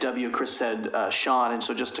of the VFW. Chris said Sean, and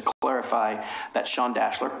so just to clarify, that Sean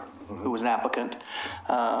Dashler, who was an applicant,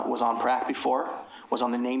 was on PRAC before, was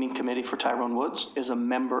on the naming committee for Tyrone Woods, is a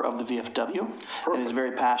member of the VFW, and is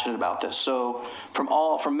very passionate about this. So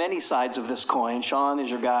from many sides of this coin, Sean is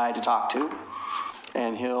your guy to talk to,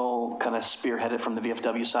 and he'll kind of spearhead it from the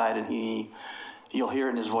VFW side, and you'll hear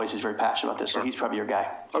it in his voice, he's very passionate about this, so he's probably your guy.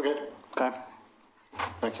 Okay. Okay?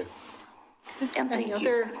 Thank you. And thank Any you.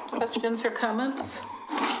 other questions or comments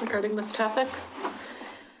regarding this topic?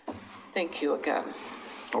 Thank you again.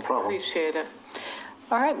 No problem. Appreciate it.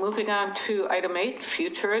 All right, moving on to item 8,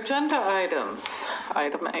 future agenda items.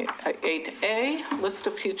 Item 8A, list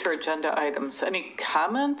of future agenda items. Any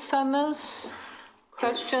comments on this?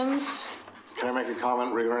 Questions? Can I make a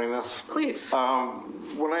comment regarding this? Please.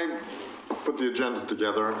 When I put the agenda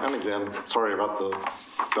together, and again, sorry about the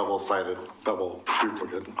double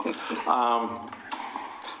duplicate.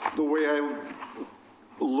 The way I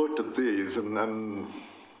looked at these, and then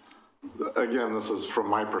again, this is from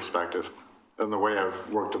my perspective, and the way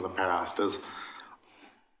I've worked in the past, is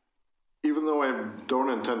even though I don't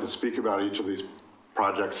intend to speak about each of these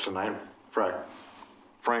projects tonight,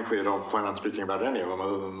 frankly, I don't plan on speaking about any of them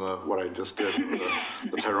other than what I just did,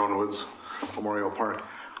 the Tyrone Woods Memorial Park.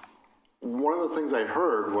 One of the things I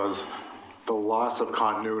heard was the loss of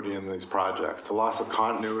continuity in these projects, the loss of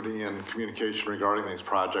continuity and communication regarding these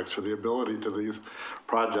projects, or the ability to these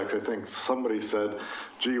projects. I think somebody said,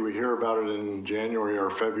 gee, we hear about it in January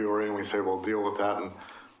or February, and we say we'll deal with that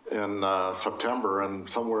in September, and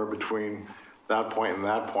somewhere between that point and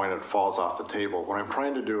that point, it falls off the table. What I'm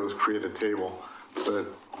trying to do is create a table that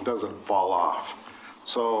doesn't fall off.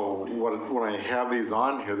 So when I have these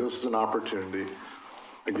on here, this is an opportunity,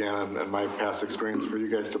 again, in my past experience, for you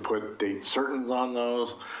guys to put date certains on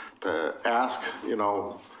those, to ask,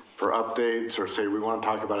 for updates, or say we want to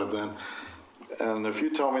talk about it then. And if you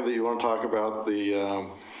tell me that you want to talk about the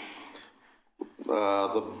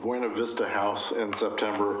Buena Vista House in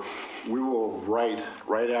September, we will write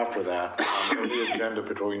right after that on the agenda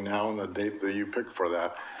between now and the date that you pick for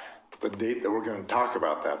that, the date that we're going to talk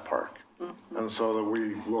about that park. Mm-hmm. And so that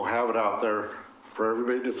we will have it out there for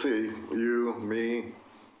everybody to see, you, me,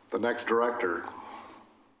 the next director,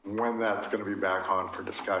 when that's going to be back on for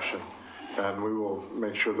discussion. And we will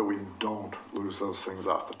make sure that we don't lose those things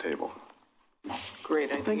off the table.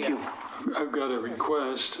 Great idea. Thank you. I've got a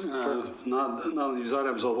request, not on these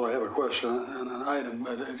items, although I have a question on an item,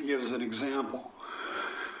 but it gives an example.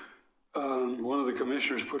 One of the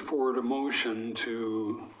commissioners put forward a motion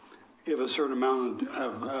to give a certain amount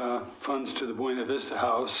of funds to the Buena Vista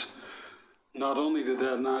House. Not only did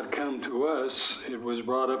that not come to us, it was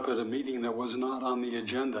brought up at a meeting that was not on the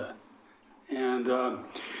agenda. And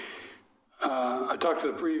I talked to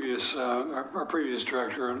the previous, our previous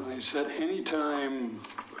director, and I said, anytime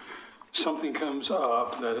something comes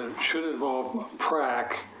up that it should involve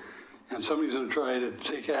PRAC, and somebody's going to try to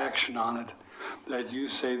take action on it, that you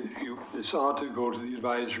say that this ought to go to the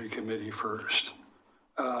advisory committee first.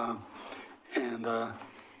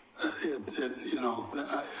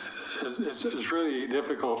 It's really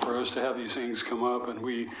difficult for us to have these things come up, and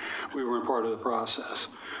we weren't part of the process.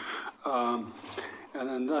 And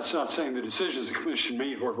then that's not saying the decisions the commission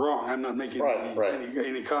made were wrong. I'm not making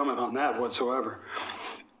any comment on that whatsoever.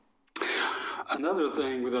 Another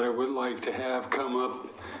thing that I would like to have come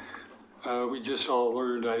up, we just all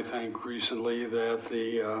learned, I think, recently that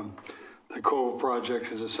the Cove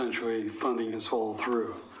project is essentially funding has fallen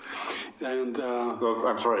through. And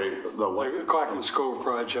I'm sorry, the what? The Clackamas Cove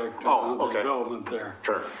project, the development there.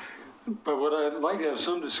 Sure. But what I'd like to have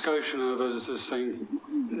some discussion of is this thing,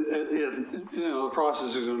 the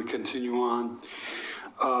process is going to continue on.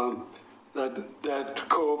 That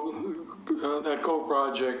cove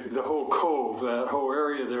project, the whole cove, that whole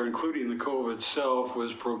area there, including the cove itself,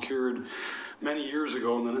 was procured many years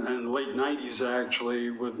ago in the late 90s, actually,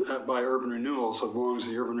 by Urban Renewal, so it belongs to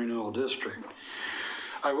the Urban Renewal District.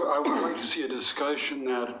 I would like to see a discussion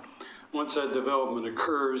that once that development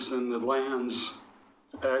occurs, then the lands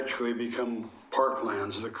actually become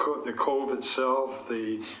parklands. The cove itself,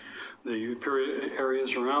 the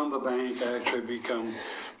areas around the bank actually become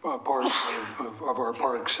part of our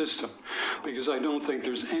park system, because I don't think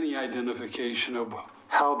there's any identification of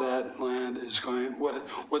how that land is going,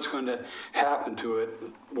 what's going to happen to it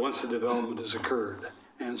once the development has occurred.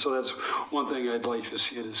 And so that's one thing I'd like to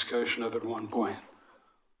see a discussion of at one point.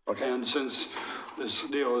 And since this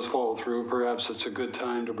deal has fallen through, perhaps it's a good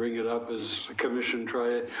time to bring it up as the commission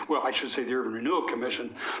the Urban Renewal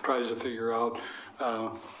Commission tries to figure out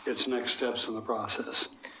its next steps in the process.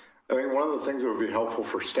 I think one of the things that would be helpful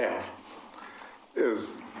for staff is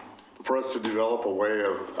for us to develop a way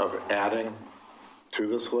of adding to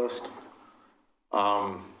this list.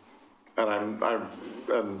 And I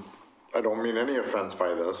don't mean any offense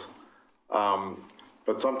by this,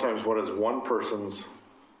 but sometimes what is one person's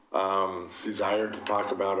desire to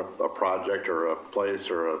talk about a project or a place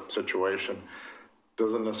or a situation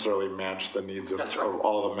doesn't necessarily match the needs of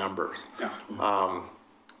all the members. Yeah.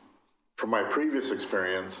 From my previous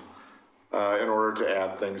experience, in order to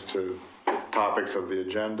add things to topics of the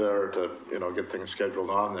agenda or to get things scheduled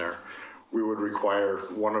on there, we would require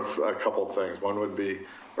one of a couple things. One would be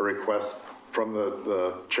a request from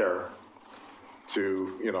the chair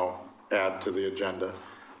to add to the agenda,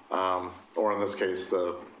 or in this case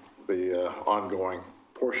the ongoing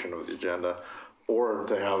portion of the agenda, or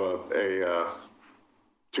to have a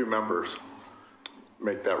two members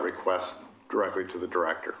make that request directly to the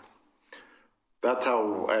director. That's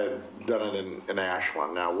how I had done it in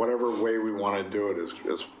Ashland. Now, whatever way we want to do it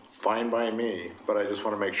is fine by me, but I just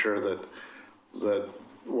want to make sure that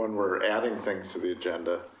when we're adding things to the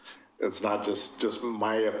agenda, it's not just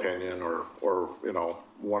my opinion or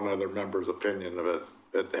one other member's opinion of it.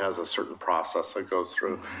 It has a certain process that goes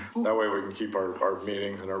through. That way we can keep our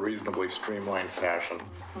meetings in a reasonably streamlined fashion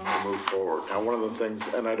and move forward. Now, one of the things,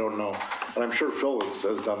 and I don't know, and I'm sure Phil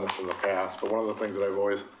has done this in the past, but one of the things that I've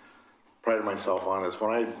always prided myself on is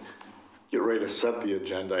when I get ready to set the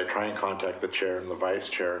agenda, I try and contact the chair and the vice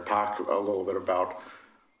chair and talk a little bit about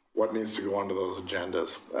what needs to go onto those agendas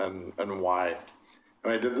and why.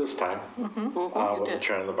 And I did this time with the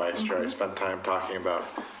chair and the vice chair. I spent time talking about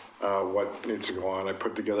what needs to go on. I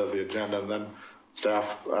put together the agenda, and then staff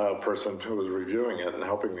person who was reviewing it and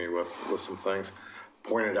helping me with some things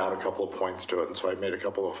pointed out a couple of points to it. And so I made a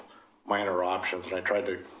couple of minor options, and I tried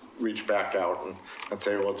to reach back out and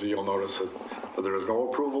say, well, gee, you'll notice that there is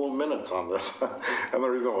no approval of minutes on this. And the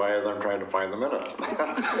reason why is I'm trying to find the minutes.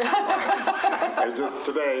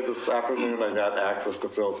 This afternoon, I got access to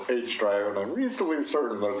Phil's H drive, and I'm reasonably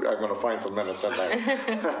certain I'm going to find some minutes in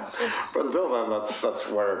there. But until then, that's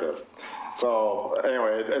where it is. So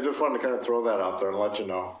anyway, I just wanted to kind of throw that out there and let you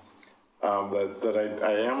know that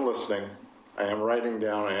I am listening, I am writing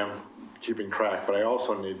down, I am keeping track, but I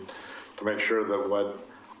also need to make sure that what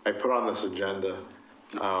I put on this agenda.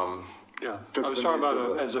 I was talking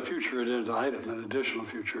about as a future agenda item, an additional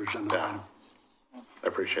future agenda item. I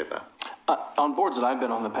appreciate that. On boards that I've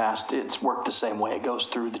been on in the past, it's worked the same way. It goes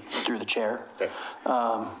through the chair. Okay.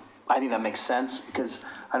 I think that makes sense because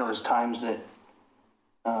I know there's times that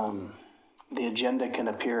the agenda can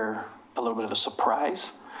appear a little bit of a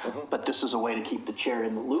surprise. But this is a way to keep the chair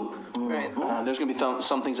in the loop. Right. There's going to be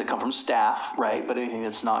some things that come from staff, right? But anything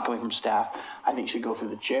that's not coming from staff, I think should go through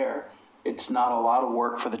the chair. It's not a lot of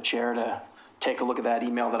work for the chair to take a look at that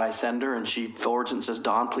email that I send her, and she forwards it and says,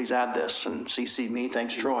 Don, please add this, and CC me,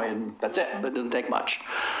 thanks, Troy, and that's it. That doesn't take much.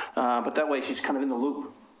 But that way she's kind of in the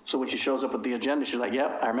loop. So when she shows up with the agenda, she's like,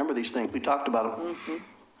 yep, I remember these things. We talked about them.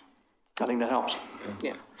 I think that helps.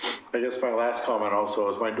 Yeah. I guess my last comment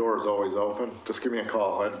also is my door is always open. Just give me a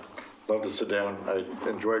call. I'd love to sit down. I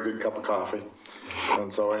enjoy a good cup of coffee.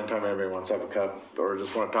 And so anytime anybody wants to have a cup or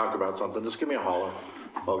just want to talk about something, just give me a holler.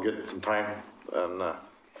 I'll get some time and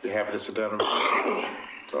be happy to sit down.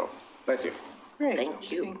 So, thank you. Great.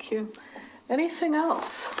 Thank you. Thank you. Anything else?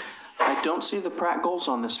 I don't see the Pratt goals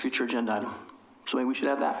on this future agenda item. So maybe we should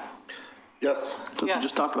add that. Yes. So Yes. we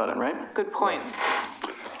just talked about it, right? Good point.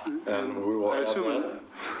 And we will I add assume that.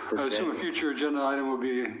 I assume a future agenda item will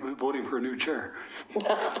be voting for a new chair.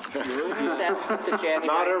 That's the January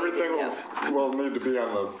Not meeting, everything yes. will need to be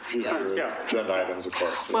on the future Yeah. agenda items, of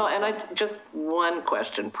course. Well, and just one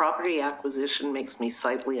question. Property acquisition makes me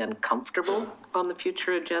slightly uncomfortable on the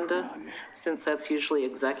future agenda, since that's usually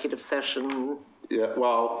executive session Yeah,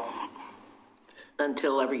 well,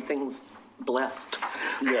 until everything's blessed.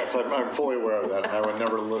 yes, I'm fully aware of that. And I would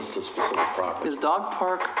never list a specific property. Is dog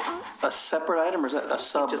park a separate item or is that a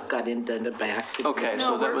sub? Just got into by accident. Okay,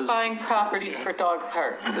 No, so that we're was. buying properties for dog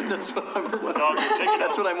parks. That's what I'm wondering.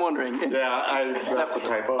 That's what I'm wondering. Yeah, that's a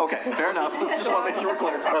typo. Okay, fair enough. Just want to make sure we're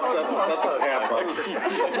clear. That's a tab button.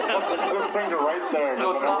 This finger right there.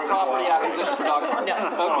 So it's not property acquisition for dog parks? No.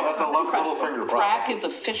 No, that's a left little finger problem. Crack is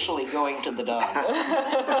officially going to the dogs.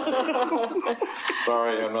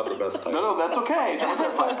 Sorry, I'm not the best type. No, that's okay. Just want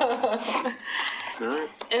to clarify.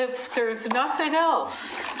 If there's nothing else,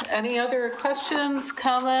 any other questions,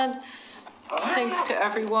 comments? Thanks to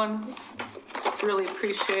everyone Really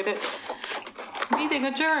appreciate it. Meeting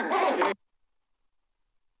adjourned.